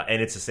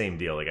 And it's the same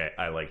deal. Like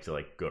I like to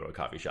like go to a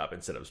coffee shop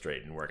and sit up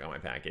straight and work on my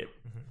packet.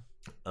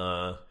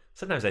 Mm-hmm.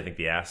 Sometimes I think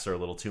the asks are a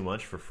little too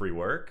much for free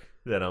work.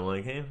 That I'm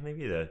like, hey,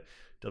 maybe the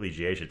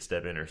WGA should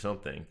step in or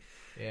something.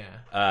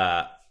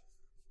 Yeah.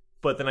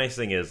 But the nice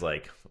thing is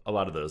like a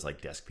lot of those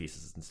like desk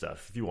pieces and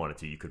stuff. If you wanted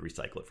to, you could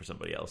recycle it for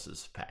somebody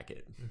else's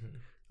packet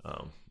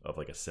of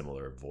like a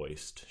similar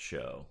voiced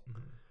show.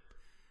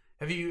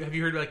 Mm-hmm. Have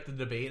you heard like the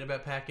debate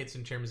about packets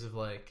in terms of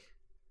like?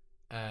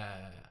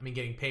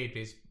 Getting paid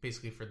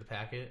basically for the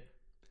packet.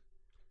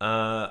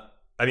 I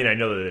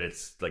know that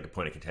it's like a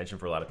point of contention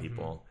for a lot of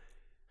people.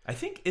 Mm-hmm. I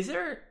think is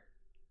there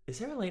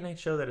a late night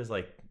show that is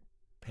like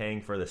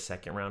paying for the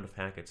second round of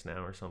packets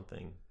now or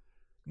something?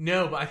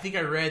 No, but I think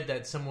I read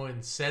that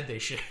someone said they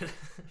should.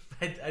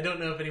 I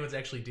don't know if anyone's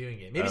actually doing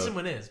it. Maybe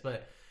someone is,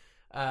 but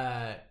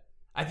I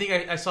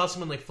think I saw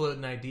someone like float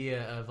an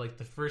idea of like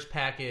the first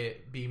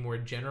packet being more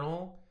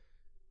general.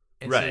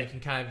 And so you can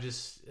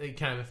it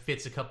kind of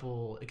fits a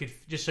couple, it could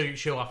just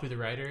show off who the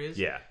writer is.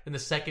 Yeah. And the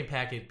second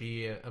packet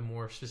be a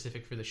more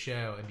specific for the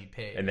show and be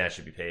paid. And that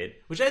should be paid.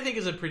 Which I think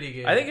is a pretty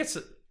good. I think it's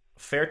a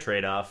fair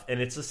trade-off.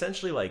 And it's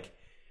essentially like,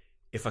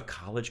 if a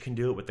college can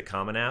do it with the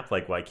Common App,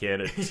 like why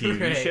can't a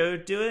TV show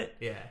do it?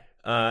 Yeah.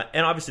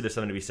 And obviously there's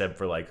something to be said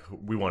for like,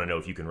 we want to know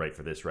if you can write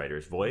for this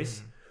writer's voice.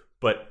 Mm-hmm.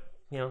 But,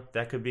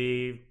 that could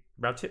be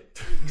route 2.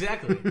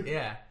 Exactly,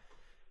 yeah.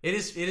 It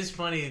is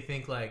funny to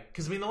think like,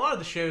 because a lot of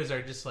the shows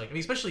are just like,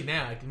 especially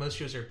now, like most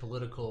shows are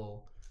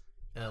political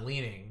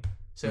leaning.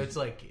 So it's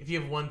like if you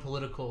have one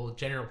political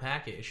general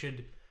packet, it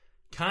should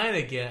kind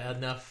of get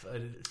enough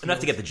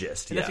to get the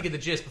gist, enough to get the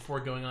gist before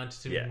going on to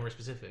something more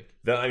specific.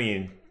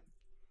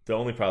 The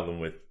only problem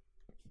with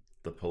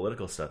the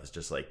political stuff is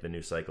just like the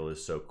news cycle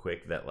is so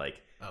quick that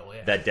like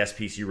that desk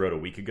piece you wrote a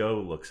week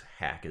ago looks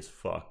hack as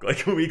fuck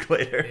like a week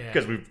later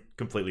because we've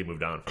completely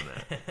moved on from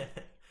that.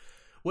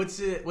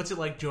 What's it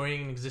like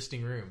joining an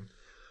existing room?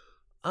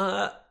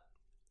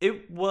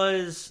 It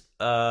was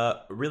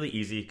really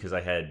easy because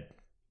I had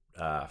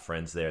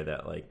friends there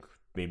that like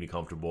made me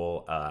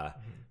comfortable.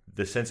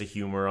 The sense of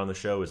humor on the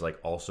show is like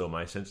also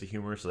my sense of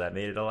humor, so that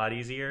made it a lot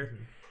easier.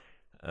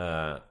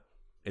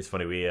 It's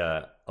funny, we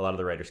a lot of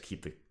the writers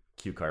keep the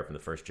cue card from the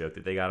first joke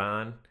that they got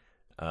on.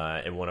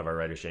 And one of our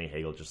writers, Jenny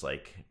Hagel, just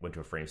like went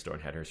to a frame store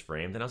and had hers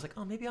framed, and I was like,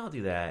 oh, maybe I'll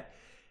do that.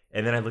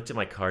 And then I looked at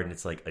my card and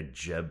it's like a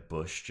Jeb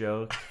Bush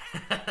joke.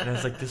 And I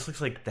was like, this looks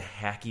like the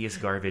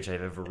hackiest garbage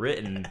I've ever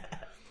written.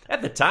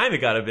 At the time, it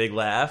got a big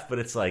laugh, but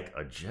it's like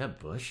a Jeb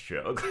Bush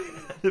joke.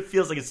 It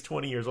feels like it's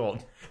 20 years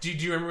old. Do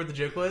you remember what the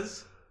joke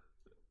was?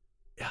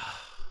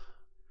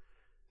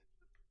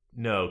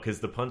 No, because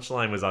the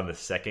punchline was on the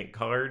second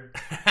card.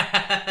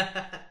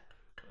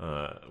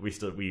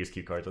 We use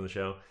cue cards on the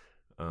show.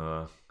 It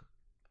was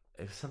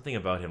something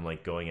about him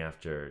like going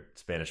after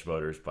Spanish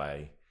voters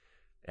by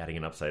adding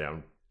an upside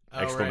down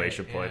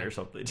exclamation point or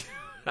something.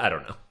 I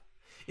don't know.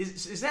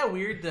 Is that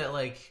weird that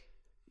like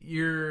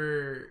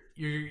your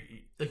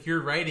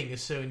writing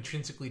is so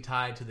intrinsically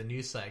tied to the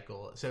news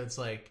cycle. So it's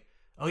like,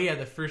 oh yeah,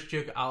 the first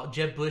joke,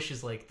 Jeb Bush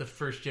is like the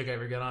first joke I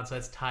ever got on, so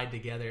that's tied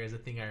together as a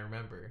thing I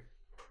remember.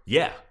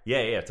 Yeah,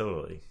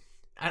 totally.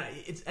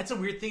 That's a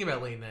weird thing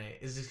about late night,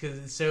 is just because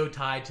it's so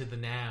tied to the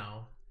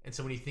now. And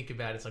so when you think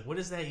about it, it's like, what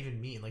does that even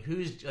mean? Like,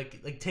 who's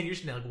like 10 years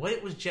from now? Like,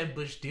 what was Jeb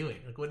Bush doing?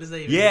 Like, what does that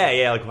even mean?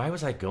 Yeah. Like, why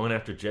was I going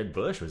after Jeb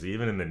Bush? Was he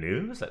even in the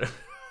news?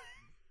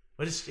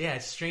 It's a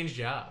strange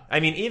job. I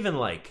mean, even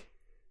like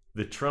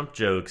the Trump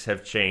jokes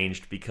have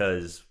changed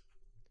because,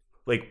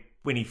 like,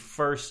 when he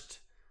first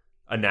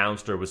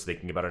announced or was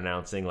thinking about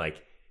announcing,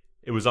 like,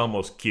 it was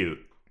almost cute.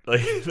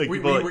 Like were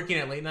people, you working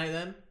at late night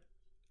then?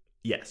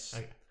 Yes.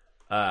 Okay.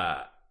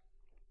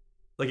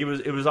 Like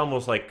it was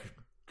almost like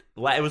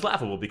it was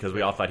laughable because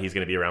we all thought he's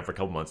going to be around for a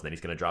couple months and then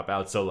he's going to drop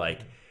out. So like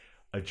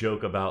a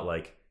joke about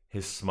like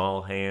his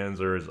small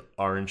hands or his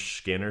orange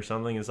skin or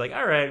something is like,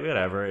 all right,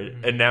 whatever.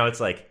 Mm-hmm. And now it's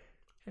like,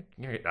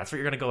 that's what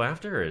you're going to go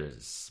after,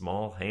 is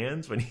small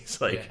hands, when he's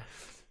like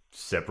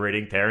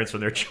separating parents from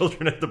their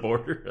children at the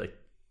border. Like,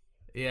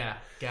 yeah,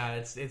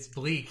 God, it's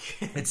bleak.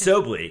 It's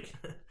so bleak.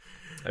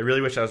 I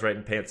really wish I was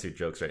writing pantsuit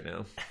jokes right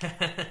now.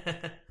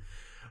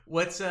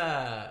 What's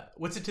a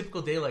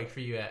typical day like for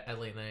you at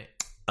late night?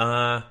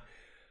 I'm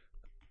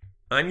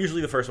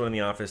usually the first one in the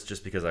office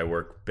just because I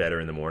work better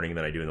in the morning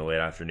than I do in the late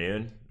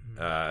afternoon.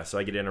 Mm-hmm. So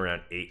I get in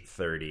around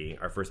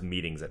 8:30. Our first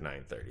meeting's at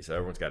 9:30, so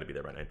everyone's got to be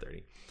there by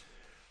 9:30.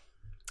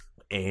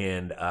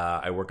 And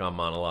I work on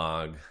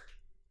monologue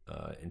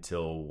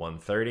until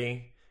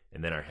 1:30,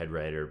 and then our head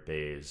writer,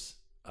 Baze,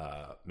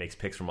 makes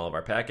picks from all of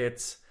our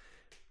packets,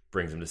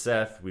 brings them to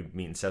Seth. We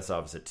meet in Seth's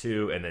office at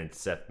 2, and then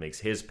Seth makes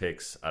his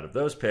picks out of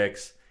those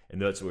picks,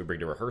 and that's what we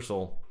bring to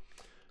rehearsal.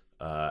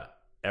 At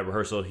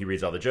rehearsal, he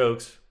reads all the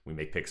jokes. We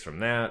make picks from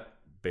that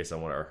based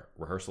on what our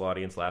rehearsal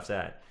audience laughs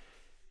at.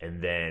 And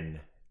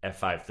then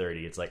at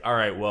 5:30, it's like, all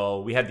right,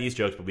 well, we had these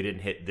jokes, but we didn't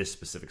hit this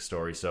specific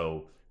story,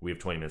 so we have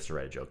 20 minutes to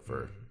write a joke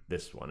for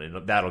this one.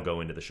 And that'll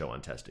go into the show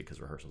untested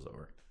because rehearsal's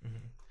over.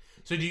 Mm-hmm.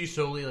 So do you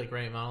solely like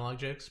write monologue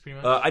jokes pretty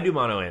much? I do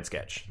mono and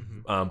sketch,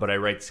 but I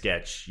write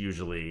sketch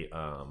usually.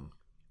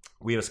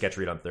 We have a sketch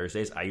read on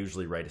Thursdays. I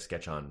usually write a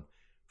sketch on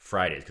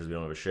Fridays because we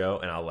don't have a show,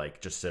 and I'll like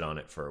just sit on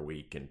it for a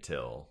week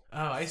until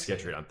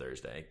sketch read on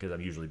Thursday because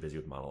I'm usually busy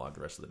with monologue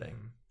the rest of the day.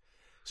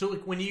 So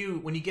like when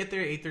you get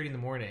there at 8:30 in the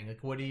morning,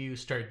 like what do you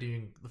start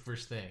doing the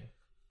first thing?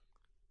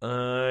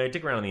 I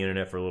dig around on the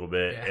internet for a little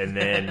bit, and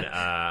then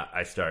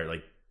I start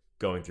like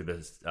going through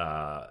this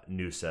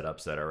new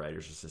setups that our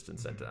writer's assistant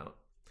sent out.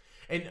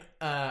 And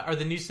are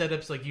the new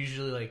setups like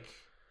usually like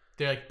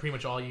they're like pretty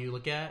much all you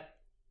look at?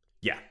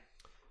 Yeah.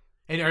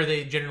 And are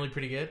they generally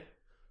pretty good?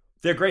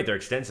 They're great. They're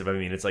extensive. I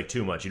mean, it's like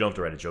too much. You don't have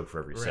to write a joke for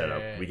every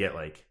setup. We get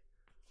like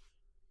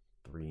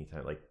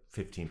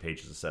 15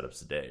 pages of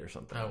setups a day or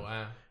something. Oh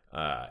wow.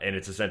 And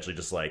it's essentially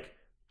just like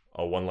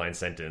a one-line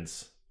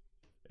sentence,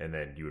 and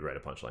then you would write a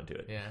punchline to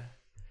it. Yeah.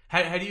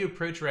 How do you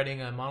approach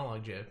writing a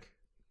monologue joke?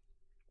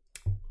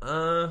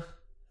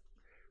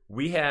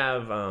 We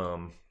have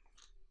a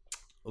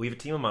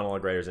team of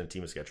monologue writers and a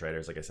team of sketch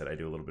writers. Like I said, I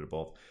do a little bit of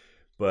both.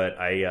 But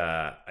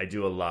I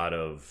do a lot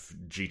of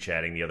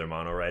G-chatting the other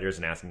mono writers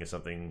and asking if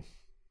something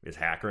is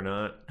hack or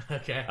not.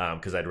 Okay.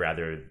 Because I'd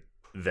rather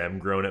them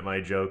groan at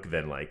my joke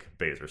than like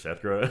Baze or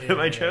Seth groan at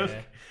my joke.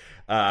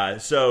 Yeah.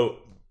 So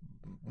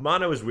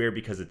mono is weird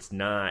because it's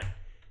not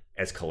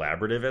as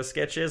collaborative as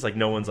sketch is. Like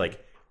no one's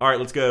like, all right,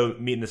 let's go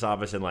meet in this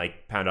office and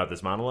like pound out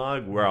this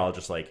monologue. We're all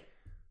just like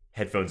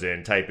headphones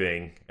in,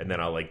 typing, and then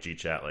I'll like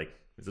G-chat like,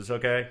 is this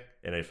okay?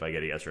 And if I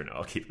get a yes or no,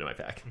 I'll keep it in my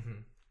pack.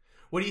 Mm-hmm.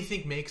 What do you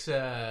think makes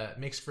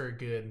for a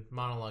good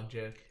monologue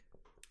joke?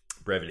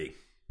 Brevity.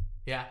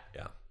 Yeah.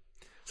 Yeah.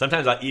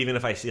 Sometimes even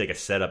if I see like a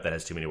setup that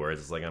has too many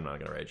words, it's like I'm not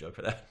going to write a joke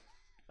for that.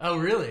 Oh,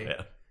 really?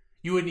 Yeah.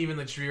 You wouldn't even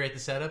like rewrite the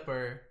setup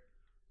or?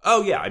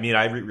 Oh yeah, I mean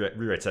I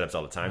rewrite setups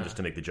all the time just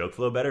to make the joke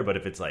flow better. But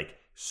if it's like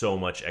so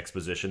much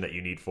exposition that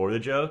you need for the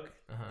joke,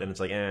 then it's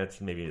like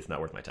maybe it's not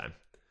worth my time.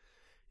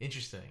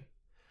 Interesting.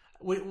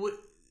 What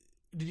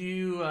do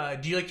you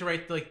like to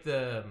write like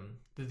the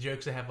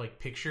jokes that have like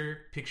picture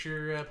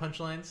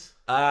punchlines?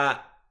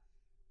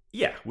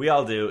 Yeah, we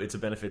all do. It's a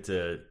benefit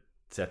to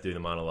Seth doing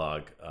the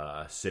monologue,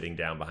 sitting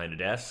down behind a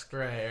desk.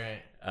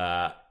 Right.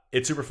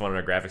 It's super fun, and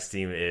our graphics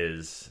team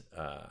is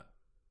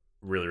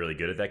really, really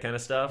good at that kind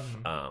of stuff.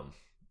 Mm-hmm.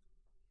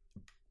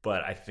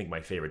 But I think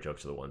my favorite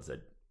jokes are the ones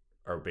that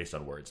are based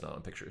on words, not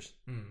on pictures.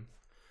 Mm.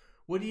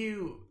 What do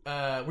you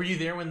were you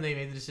there when they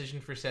made the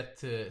decision for Seth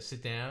to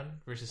sit down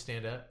versus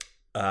stand up?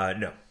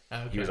 No.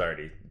 Okay. He was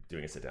already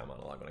doing a sit down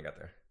monologue when I got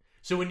there.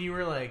 So when you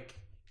were like,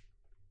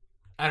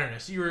 I don't know.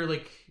 So you were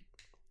like,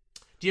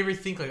 do you ever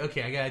think like,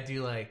 okay, I gotta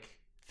do like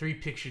 3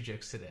 picture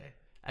jokes today.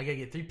 I gotta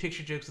get 3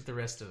 picture jokes with the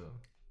rest of them.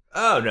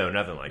 Oh no,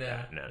 nothing like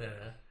that. No.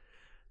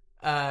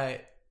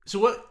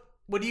 So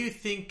what do you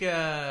think?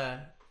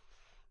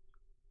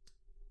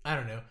 I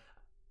don't know.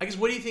 I guess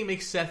what do you think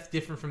makes Seth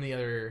different from the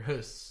other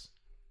hosts?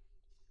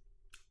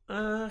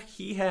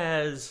 He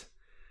has,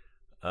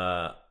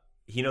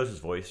 he knows his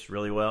voice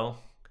really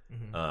well.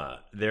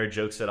 Mm-hmm. There are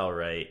jokes that I'll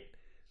write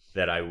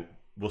that I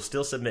will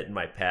still submit in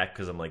my pack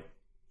because I'm like,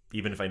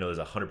 even if I know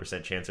there's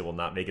 100% chance it will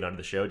not make it onto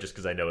the show, just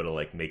because I know it'll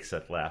like make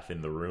Seth laugh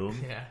in the room.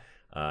 Yeah.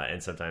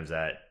 And sometimes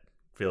that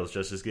feels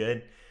just as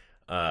good.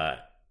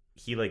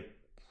 He like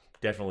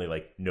definitely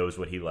like knows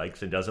what he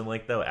likes and doesn't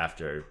like though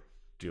after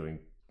doing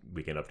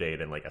Weekend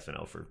Update and like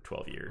SNL for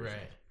 12 years.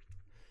 Right.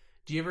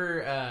 Do you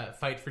ever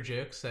fight for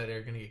jokes that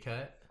are going to get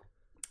cut?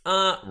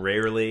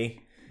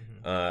 Rarely.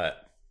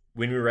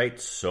 When we write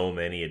so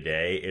many a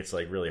day, it's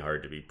like really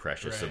hard to be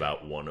precious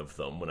about one of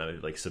them when I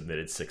like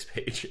submitted 6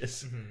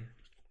 pages. Mm-hmm.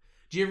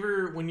 Do you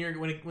ever,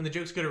 when the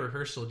jokes go to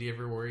rehearsal, do you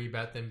ever worry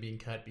about them being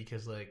cut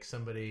because like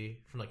somebody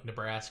from like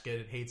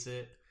Nebraska hates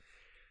it?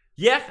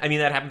 Yeah, I mean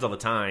that happens all the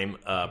time.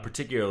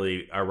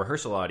 Particularly our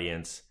rehearsal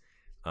audience,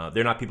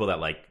 they're not people that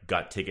like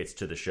got tickets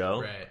to the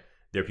show. Right.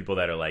 They're people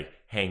that are like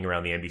hanging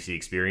around the NBC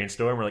Experience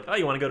store and we're like, oh,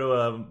 you want to go to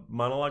a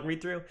monologue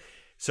read through?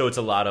 So it's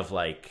a lot of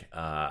like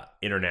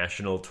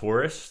international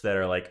tourists that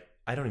are like,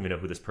 I don't even know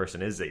who this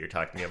person is that you're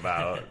talking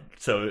about.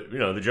 So, you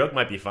know, the joke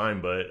might be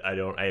fine, but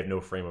I have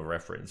no frame of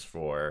reference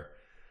for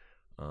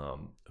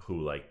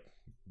who like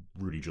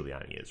Rudy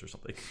Giuliani is or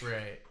something.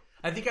 Right.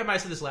 I think I might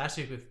have said this last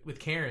week with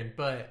Karen,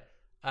 but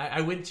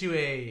I went to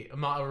a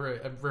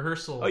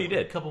rehearsal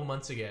a couple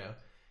months ago,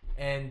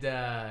 and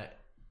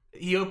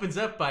he opens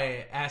up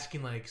by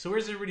asking like, so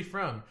where's everybody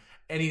from?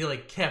 And he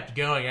like kept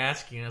going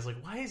asking, and I was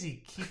like, why is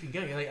he keeping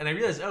going? And I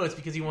realized, it's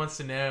because he wants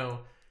to know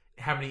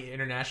how many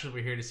internationals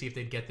were here to see if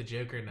they'd get the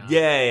joke or not.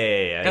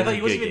 Yeah. I thought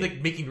he wasn't even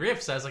like making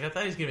riffs. I was like, I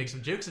thought he was gonna make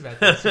some jokes about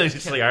this. He's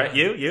just like, all right,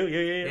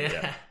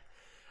 yeah.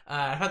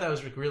 I thought that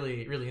was like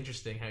really, really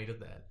interesting how he did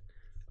that.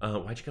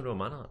 Why'd you come to a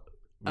monologue?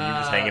 Were you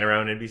just hanging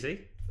around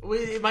NBC?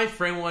 My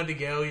friend wanted to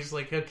go. He's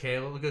like, okay,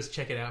 we'll go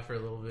check it out for a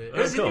little bit. It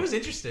was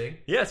interesting.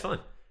 Yeah, it's fun.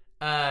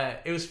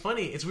 It was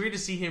funny. It's weird to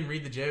see him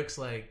read the jokes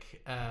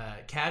like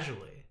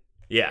casually.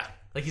 Yeah.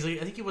 Like he's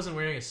like, I think he wasn't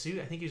wearing a suit.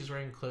 I think he was just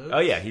wearing clothes. Oh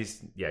yeah,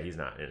 he's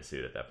not in a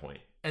suit at that point.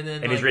 And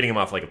then he's reading them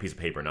off like a piece of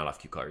paper, not off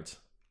cue cards.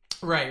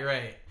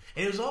 Right.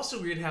 And it was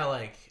also weird how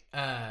like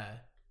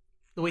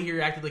the way he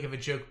reacted, like if a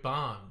joke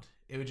bombed,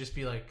 it would just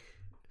be like.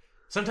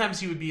 Sometimes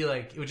he would be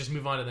like, it would just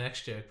move on to the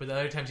next joke, but the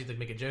other times he'd like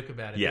make a joke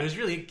about it. Yeah. It was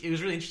really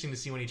interesting to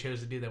see when he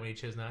chose to do that, when he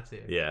chose not to.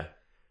 Yeah.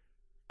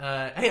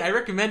 Hey, I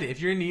recommend it. If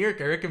you're in New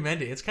York, I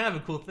recommend it. It's kind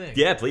of a cool thing.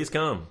 Yeah, please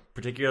come,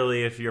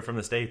 particularly if you're from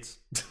the States.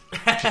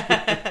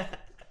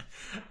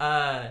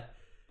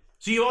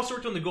 So you also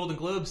worked on the Golden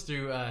Globes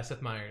through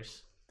Seth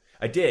Meyers.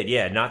 I did,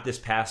 yeah. Not this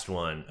past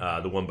one,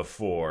 the one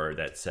before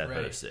that Seth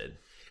hosted.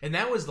 And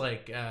that was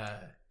like,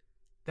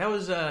 that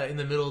was in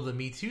the middle of the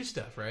Me Too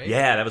stuff, right?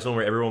 Yeah, that was one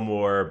where everyone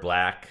wore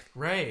black.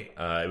 Right.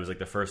 It was like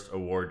the first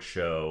award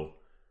show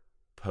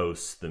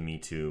post the Me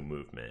Too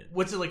movement.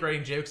 What's it like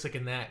writing jokes like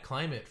in that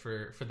climate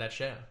for that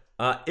show?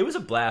 It was a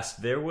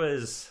blast. There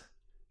was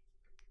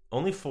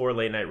only 4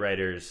 late night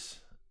writers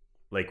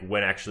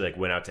went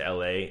out to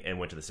LA and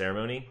went to the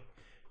ceremony.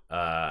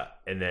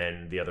 And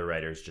then the other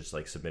writers just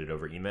like submitted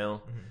over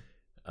email.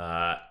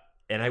 Mm-hmm.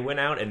 And I went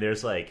out and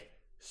there's like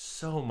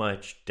so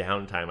much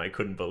downtime. I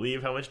couldn't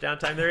believe how much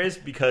downtime there is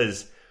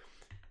because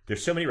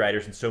there's so many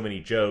writers and so many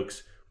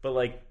jokes, but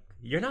like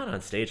you're not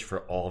on stage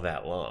for all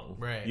that long.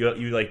 Right.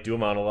 You like do a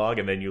monologue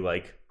and then you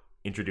like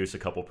introduce a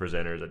couple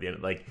presenters at the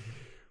end. Like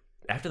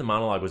after the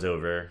monologue was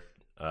over,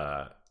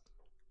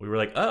 we were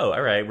like, oh,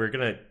 all right, we're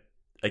gonna,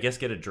 I guess,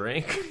 get a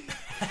drink.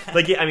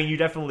 Like, yeah, I mean, you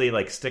definitely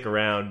like stick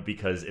around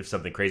because if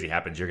something crazy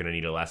happens, you're gonna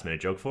need a last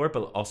minute joke for it.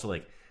 But also,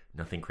 like,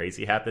 nothing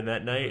crazy happened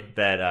that night. Mm-hmm.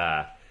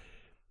 That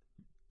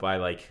by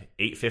like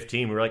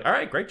 8:15, we were like, all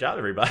right, great job,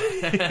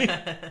 everybody.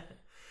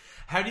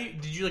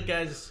 Did you like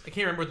guys? I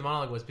can't remember what the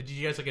monologue was, but did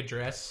you guys like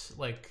address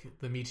like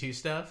the Me Too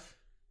stuff?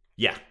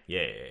 Yeah.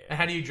 And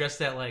how do you address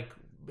that like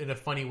in a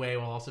funny way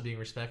while also being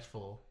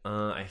respectful?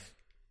 I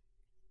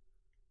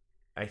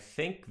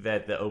think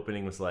that the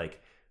opening was like,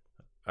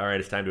 all right,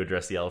 it's time to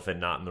address the elephant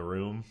not in the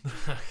room.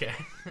 Okay.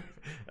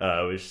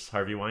 Which is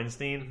Harvey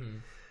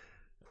Weinstein.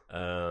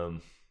 Mm-hmm.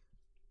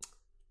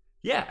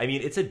 Yeah, I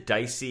mean, it's a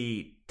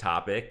dicey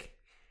topic.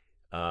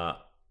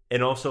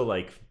 And also,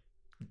 like,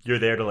 you're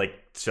there to, like,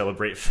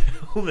 celebrate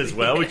film as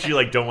well, which you,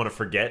 like, don't want to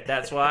forget.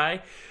 That's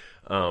why.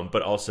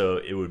 But also,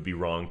 it would be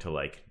wrong to,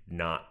 like,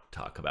 not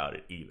talk about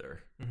it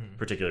either. Mm-hmm.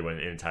 Particularly when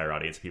an entire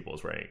audience of people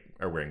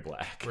are wearing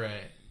black.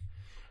 Right.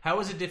 How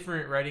was it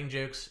different writing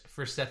jokes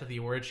for Seth at the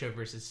award show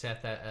versus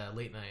Seth at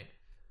late night?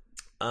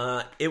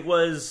 It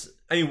was,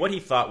 I mean, what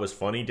he thought was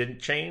funny didn't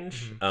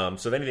change. Mm-hmm.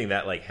 So if anything,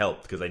 that like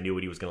helped because I knew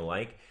what he was going to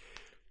like.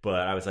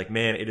 But I was like,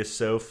 man, it is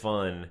so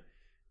fun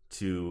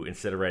to,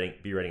 instead of writing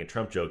a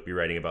Trump joke, be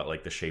writing about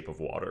like the shape of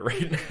water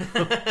right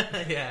now.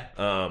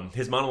 Yeah.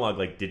 His monologue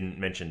like didn't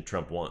mention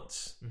Trump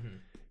once. Mm-hmm.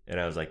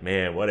 And I was like,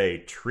 man, what a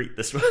treat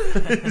this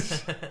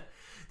was.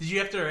 Did you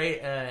have to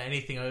write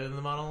anything other than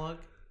the monologue?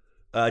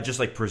 Just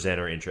like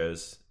presenter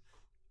intros.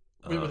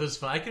 Were those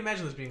fun? I can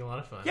imagine those being a lot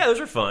of fun. Yeah, those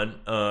were fun.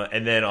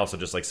 And then also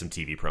just like some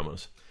TV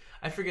promos.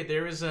 I forget,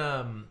 there was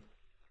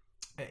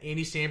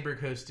Andy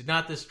Samberg hosted,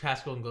 not this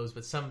past Golden Globes,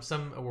 but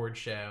some award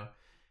show.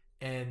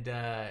 And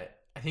I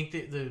think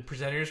the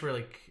presenters were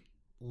like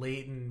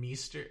Leighton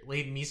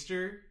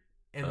Meester,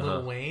 and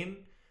Lil Wayne,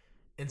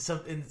 and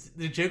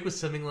the joke was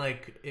something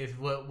like, if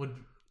what would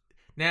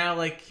now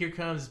like here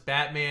comes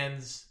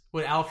Batman's,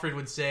 what Alfred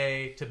would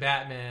say to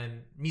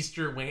Batman,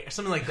 Mr. Wayne, or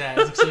something like that.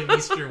 It was like something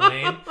Mr.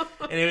 Wayne,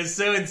 and it was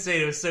so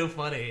insane. It was so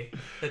funny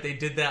that they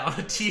did that on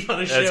a show.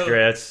 That's great.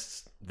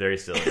 That's very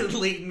silly.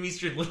 Leighton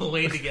Meester and Lil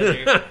Wayne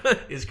together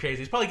is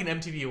crazy. It's probably like an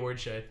MTV award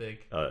show, I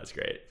think. Oh, that's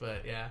great.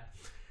 But yeah.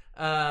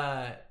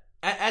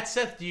 At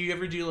Seth, do you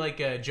ever do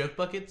like joke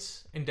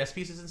buckets and desk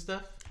pieces and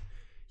stuff?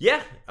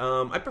 Yeah,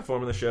 I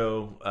perform on the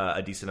show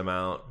a decent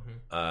amount,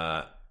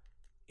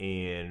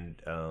 and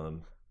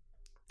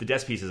the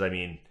desk pieces. I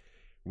mean,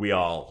 we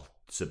all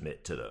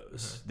submit to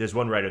those. There's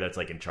one writer that's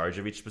like in charge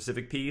of each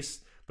specific piece,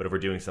 but if we're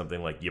doing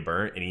something like You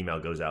Burnt, an email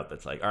goes out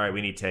that's like, all right,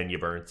 we need 10 You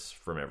Burnts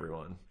from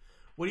everyone.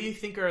 What do you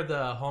think are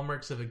the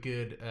hallmarks of a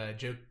good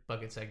joke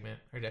bucket segment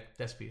or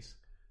desk piece?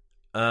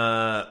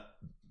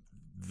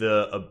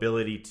 The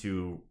ability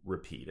to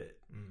repeat it.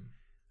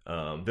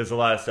 There's a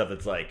lot of stuff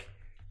that's like,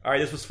 all right,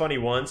 this was funny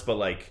once, but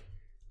like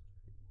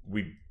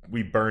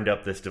we burned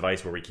up this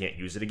device where we can't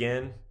use it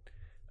again.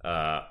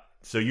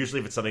 So usually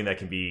if it's something that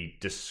can be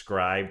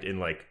described in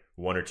like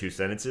 1 or 2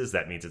 sentences,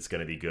 that means it's going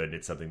to be good. And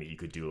it's something that you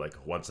could do like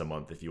once a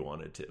month if you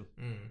wanted to.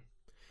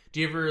 Do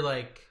you ever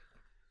like,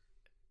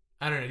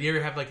 I don't know, do you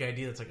ever have like an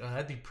idea that's like, oh,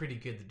 that'd be pretty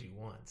good to do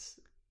once,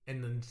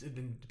 and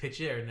then pitch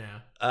it, or no?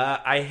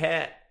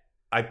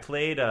 I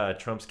played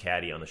Trump's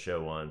caddy on the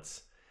show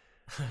once.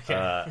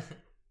 Okay.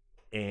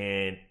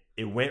 And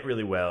it went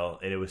really well,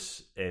 and it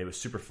was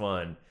super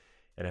fun.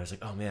 And I was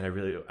like, oh man, I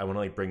want to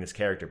like bring this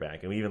character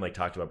back. And we even like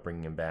talked about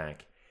bringing him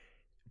back.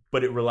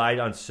 But it relied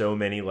on so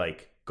many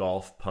like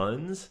golf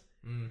puns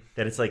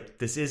that it's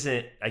like,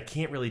 I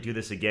can't really do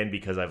this again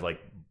because I've like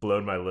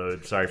blown my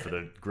load, sorry for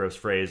the gross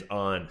phrase,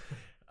 on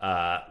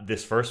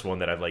this first one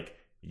that I've like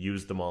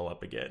used them all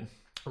up again.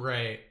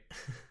 Right.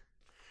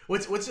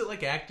 What's it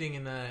like acting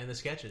in the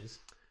sketches?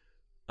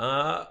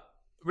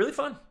 Really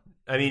fun.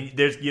 I mean,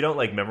 you don't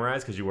like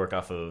memorize because you work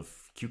off of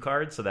cue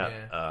cards, so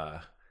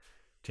that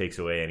takes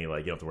away any like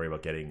you don't have to worry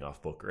about getting off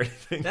book or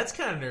anything. That's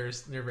kind of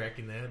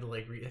nerve-wracking though, to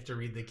like have to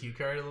read the cue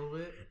card a little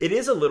bit. It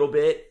is a little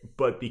bit,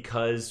 but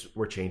because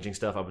we're changing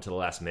stuff up until the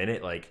last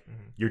minute, like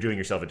you're doing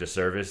yourself a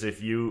disservice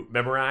if you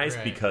memorize,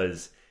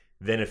 because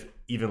then if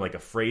even like a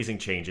phrasing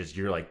changes,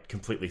 you're like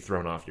completely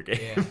thrown off your game.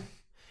 Yeah.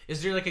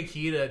 Is there like a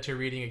key to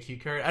reading a cue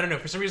card? I don't know.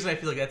 For some reason, I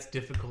feel like that's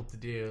difficult to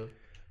do.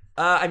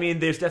 I mean,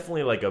 there's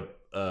definitely like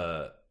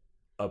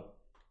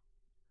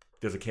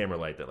there's a camera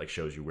light that like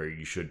shows you where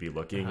you should be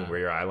looking and where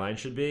your eye line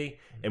should be.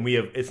 And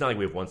it's not like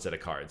we have one set of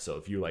cards. So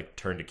if you like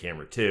turn to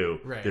camera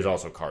 2, there's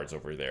also cards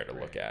over there to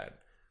look at.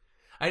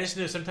 I just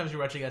know sometimes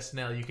you're watching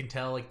SNL, you can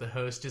tell like the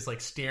host is like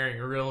staring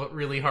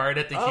really hard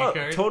at the cue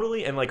card.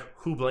 Totally, and like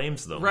who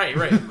blames them? Right,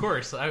 of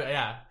course.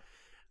 Yeah.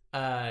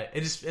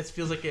 It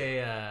feels like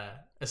a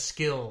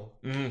skill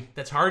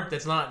that's hard,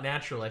 that's not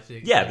natural, I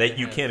think. Yeah, that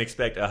you can't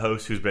expect a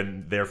host who's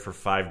been there for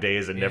 5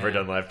 days and never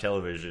done live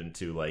television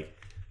to like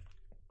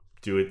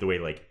do it the way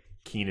like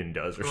Keenan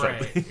does or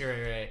something.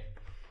 Right.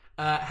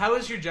 How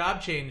has your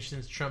job changed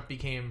since Trump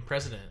became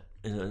president?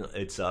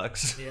 It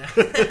sucks.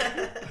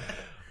 Yeah.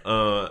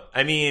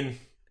 I mean,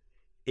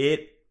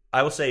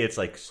 I will say it's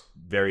like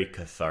very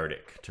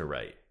cathartic to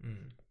write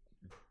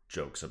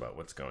jokes about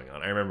what's going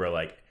on. I remember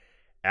like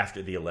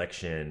after the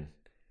election,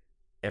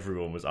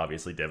 everyone was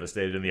obviously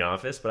devastated in the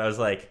office, but I was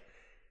like,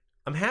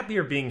 I'm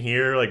happier being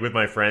here like with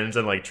my friends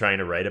and like trying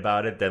to write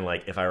about it than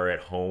like if I were at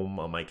home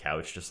on my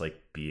couch just like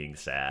being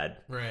sad.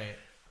 Right.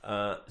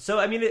 So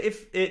I mean,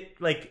 if it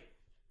like,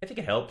 I think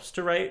it helps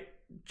to write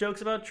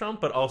jokes about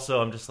Trump, but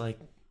also I'm just like,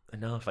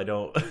 enough. I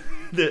don't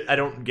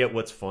get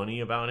what's funny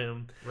about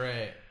him.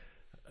 Right.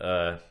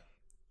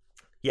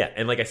 Yeah,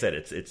 and like I said,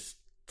 it's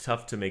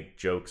tough to make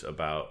jokes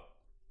about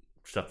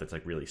stuff that's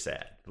like really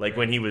sad. Like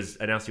when he was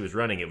announced he was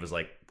running, it was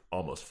like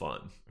almost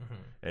fun,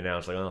 and now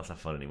it's like, oh, it's not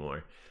fun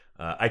anymore.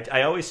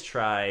 I always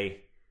try.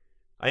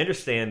 I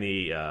understand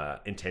the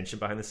intention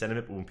behind the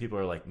sentiment, but when people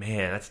are like,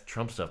 "Man, that's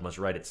Trump stuff must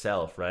write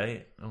itself,"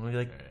 right? I'm gonna be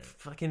like,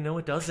 "Fucking no,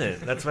 it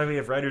doesn't." That's why we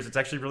have writers. It's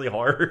actually really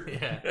hard.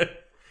 Yeah.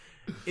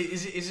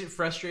 Is it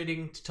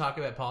frustrating to talk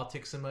about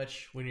politics so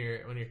much when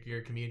you're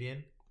a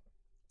comedian?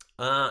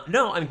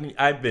 No, I mean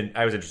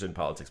I was interested in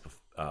politics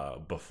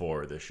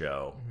before the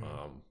show.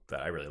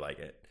 That I really like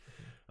it.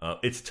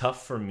 It's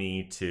tough for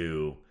me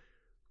to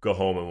go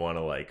home and want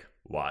to like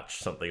watch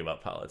something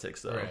about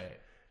politics though. Right.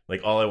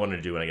 Like all I want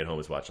to do when I get home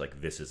is watch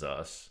like This Is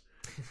Us.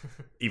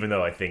 Even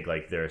though I think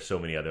like there are so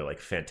many other like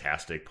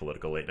fantastic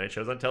political late night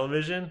shows on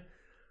television,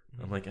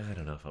 I'm like, I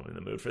don't know if I'm in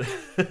the mood for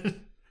that.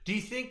 Do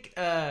you think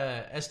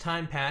as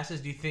time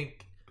passes,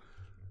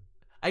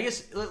 I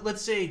guess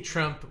let's say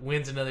Trump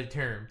wins another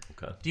term.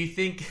 Okay. Do you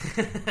think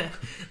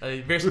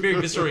very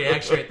visceral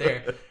reaction right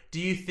there?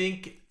 Do you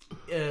think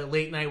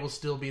late night will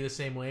still be the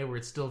same way, where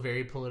it's still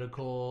very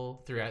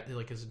political throughout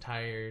like his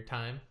entire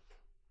time?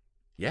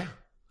 Yeah,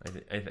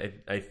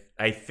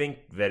 I think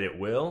that it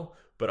will,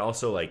 but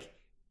also like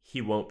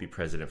he won't be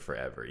president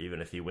forever, even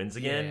if he wins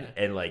again,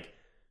 and like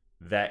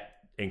that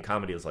and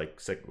comedy is like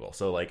cyclical.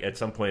 So like at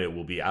some point it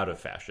will be out of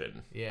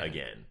fashion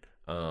again.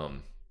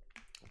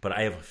 But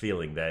I have a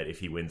feeling that if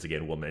he wins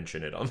again, we'll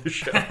mention it on the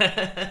show.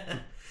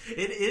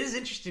 It is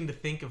interesting to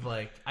think of,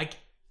 like, I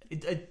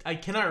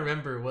cannot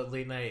remember what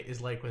late night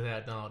is like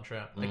without Donald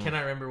Trump. I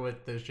cannot remember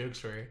what those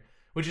jokes were,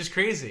 which is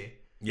crazy.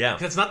 Yeah.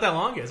 Because it's not that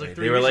long ago. It's like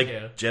 3 years ago. They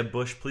were like, Jeb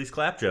Bush, please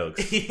clap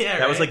jokes. Yeah,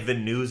 that was like the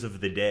news of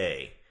the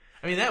day.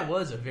 I mean, that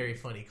was a very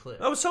funny clip.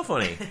 That was so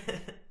funny.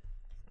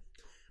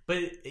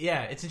 But,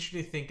 yeah, it's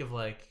interesting to think of,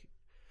 like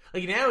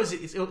now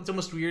it's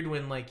almost weird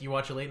when, like, you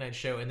watch a late night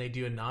show and they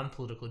do a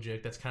non-political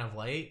joke that's kind of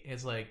light.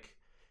 It's like,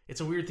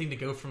 it's a weird thing to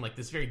go from, like,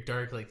 this very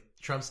dark, like,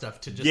 Trump stuff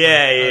to just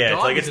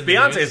It's like it's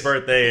Beyonce's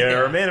birthday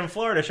or a man in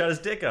Florida shot his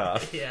dick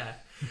off. Yeah.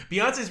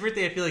 Beyonce's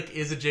birthday, I feel like,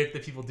 is a joke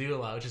that people do a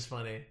lot, which is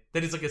funny.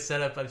 That is like a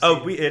setup I've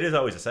seen. It is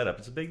always a setup.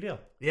 It's a big deal.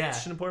 Yeah.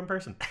 She's an important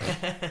person.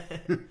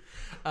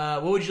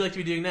 What would you like to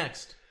be doing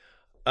next?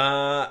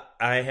 I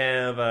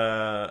have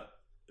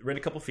written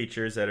a couple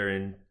features that are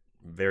in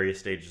various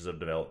stages of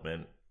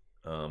development.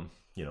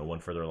 One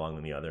further along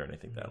than the other, and I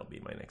think that'll be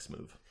my next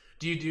move.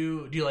 Do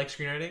you like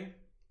screenwriting?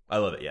 I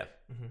love it. Yeah.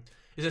 Mm-hmm.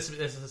 Is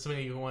this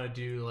something you want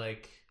to do,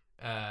 like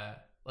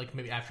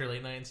maybe after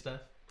late night and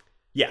stuff?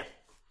 Yeah.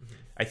 Mm-hmm.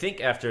 I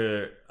think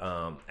after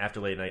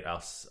late night,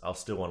 I'll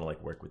still want to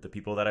like work with the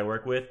people that I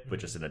work with, but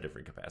just in a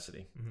different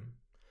capacity.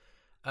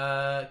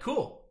 Mm-hmm.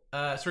 Cool.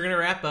 So we're gonna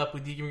wrap up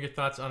with you giving your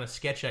thoughts on a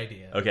sketch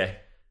idea. Okay.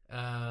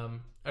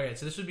 Okay.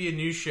 So this would be a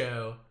new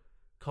show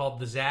called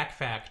The Zach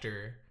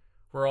Factor,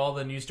 where all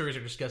the news stories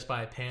are discussed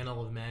by a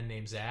panel of men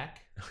named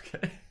Zach.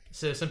 Okay.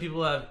 So some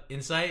people have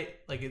insight,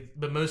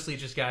 but mostly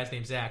just guys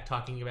named Zach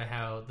talking about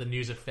how the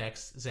news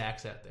affects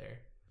Zachs out there.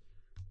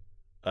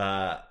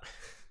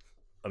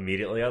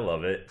 Immediately, I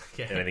love it,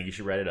 and I think you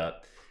should write it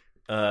up.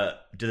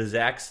 Do the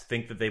Zachs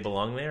think that they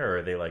belong there, or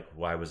are they like,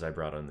 why was I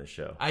brought on this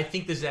show? I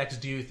think the Zachs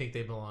do think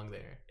they belong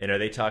there. And are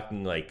they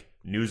talking like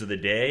news of the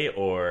day,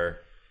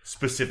 or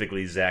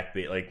specifically Zach?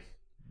 Like,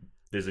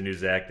 there's a new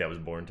Zach that was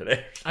born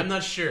today. I'm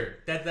not sure.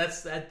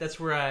 That's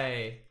where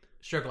I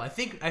struggle. I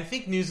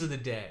think news of the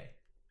day.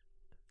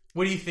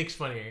 What do you think's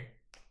funnier?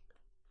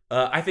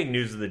 I think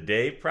news of the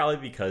day, probably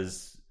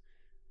because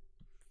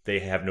they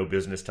have no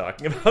business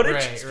talking about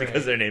it,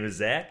 because their name is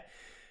Zach.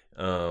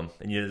 And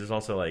there's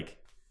also like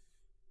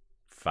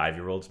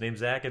 5-year-olds named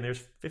Zach, and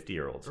there's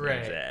 50-year-olds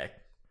named Zach.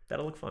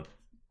 That'll look fun.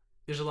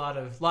 There's a lot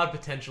of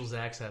potential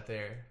Zachs out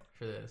there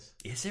for this.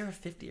 Is there a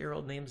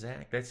 50-year-old named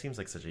Zach? That seems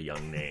like such a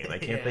young name. I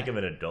can't think of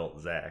an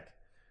adult Zach.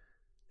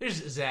 There's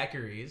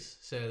Zacharies,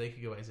 so they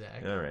could go by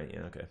Zach. All right,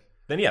 yeah, okay.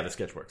 Then yeah, the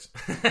sketch works.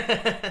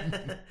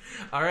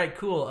 All right,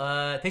 cool.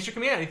 Thanks for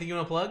coming out. Anything you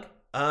want to plug?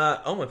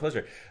 My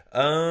pleasure.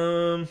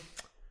 You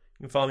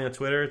can follow me on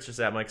Twitter. It's just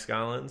at Mike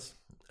Scollins.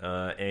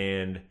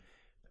 And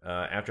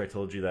after I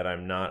told you that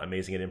I'm not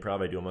amazing at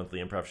improv, I do a monthly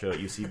improv show at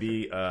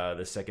UCB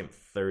the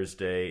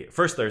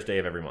first Thursday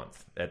of every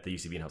month at the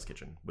UCB in-house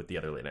kitchen with the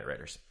other late night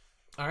writers.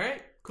 All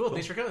right, cool.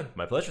 Thanks for coming.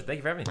 My pleasure. Thank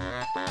you for having me.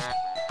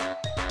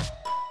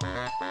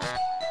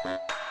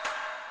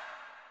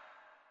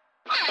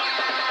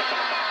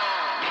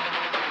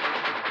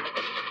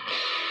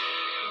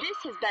 This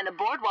has been a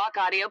Boardwalk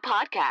Audio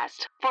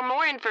podcast. For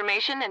more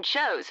information and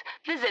shows,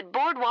 visit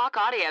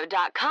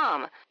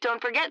boardwalkaudio.com.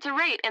 Don't forget to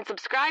rate and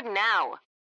subscribe now.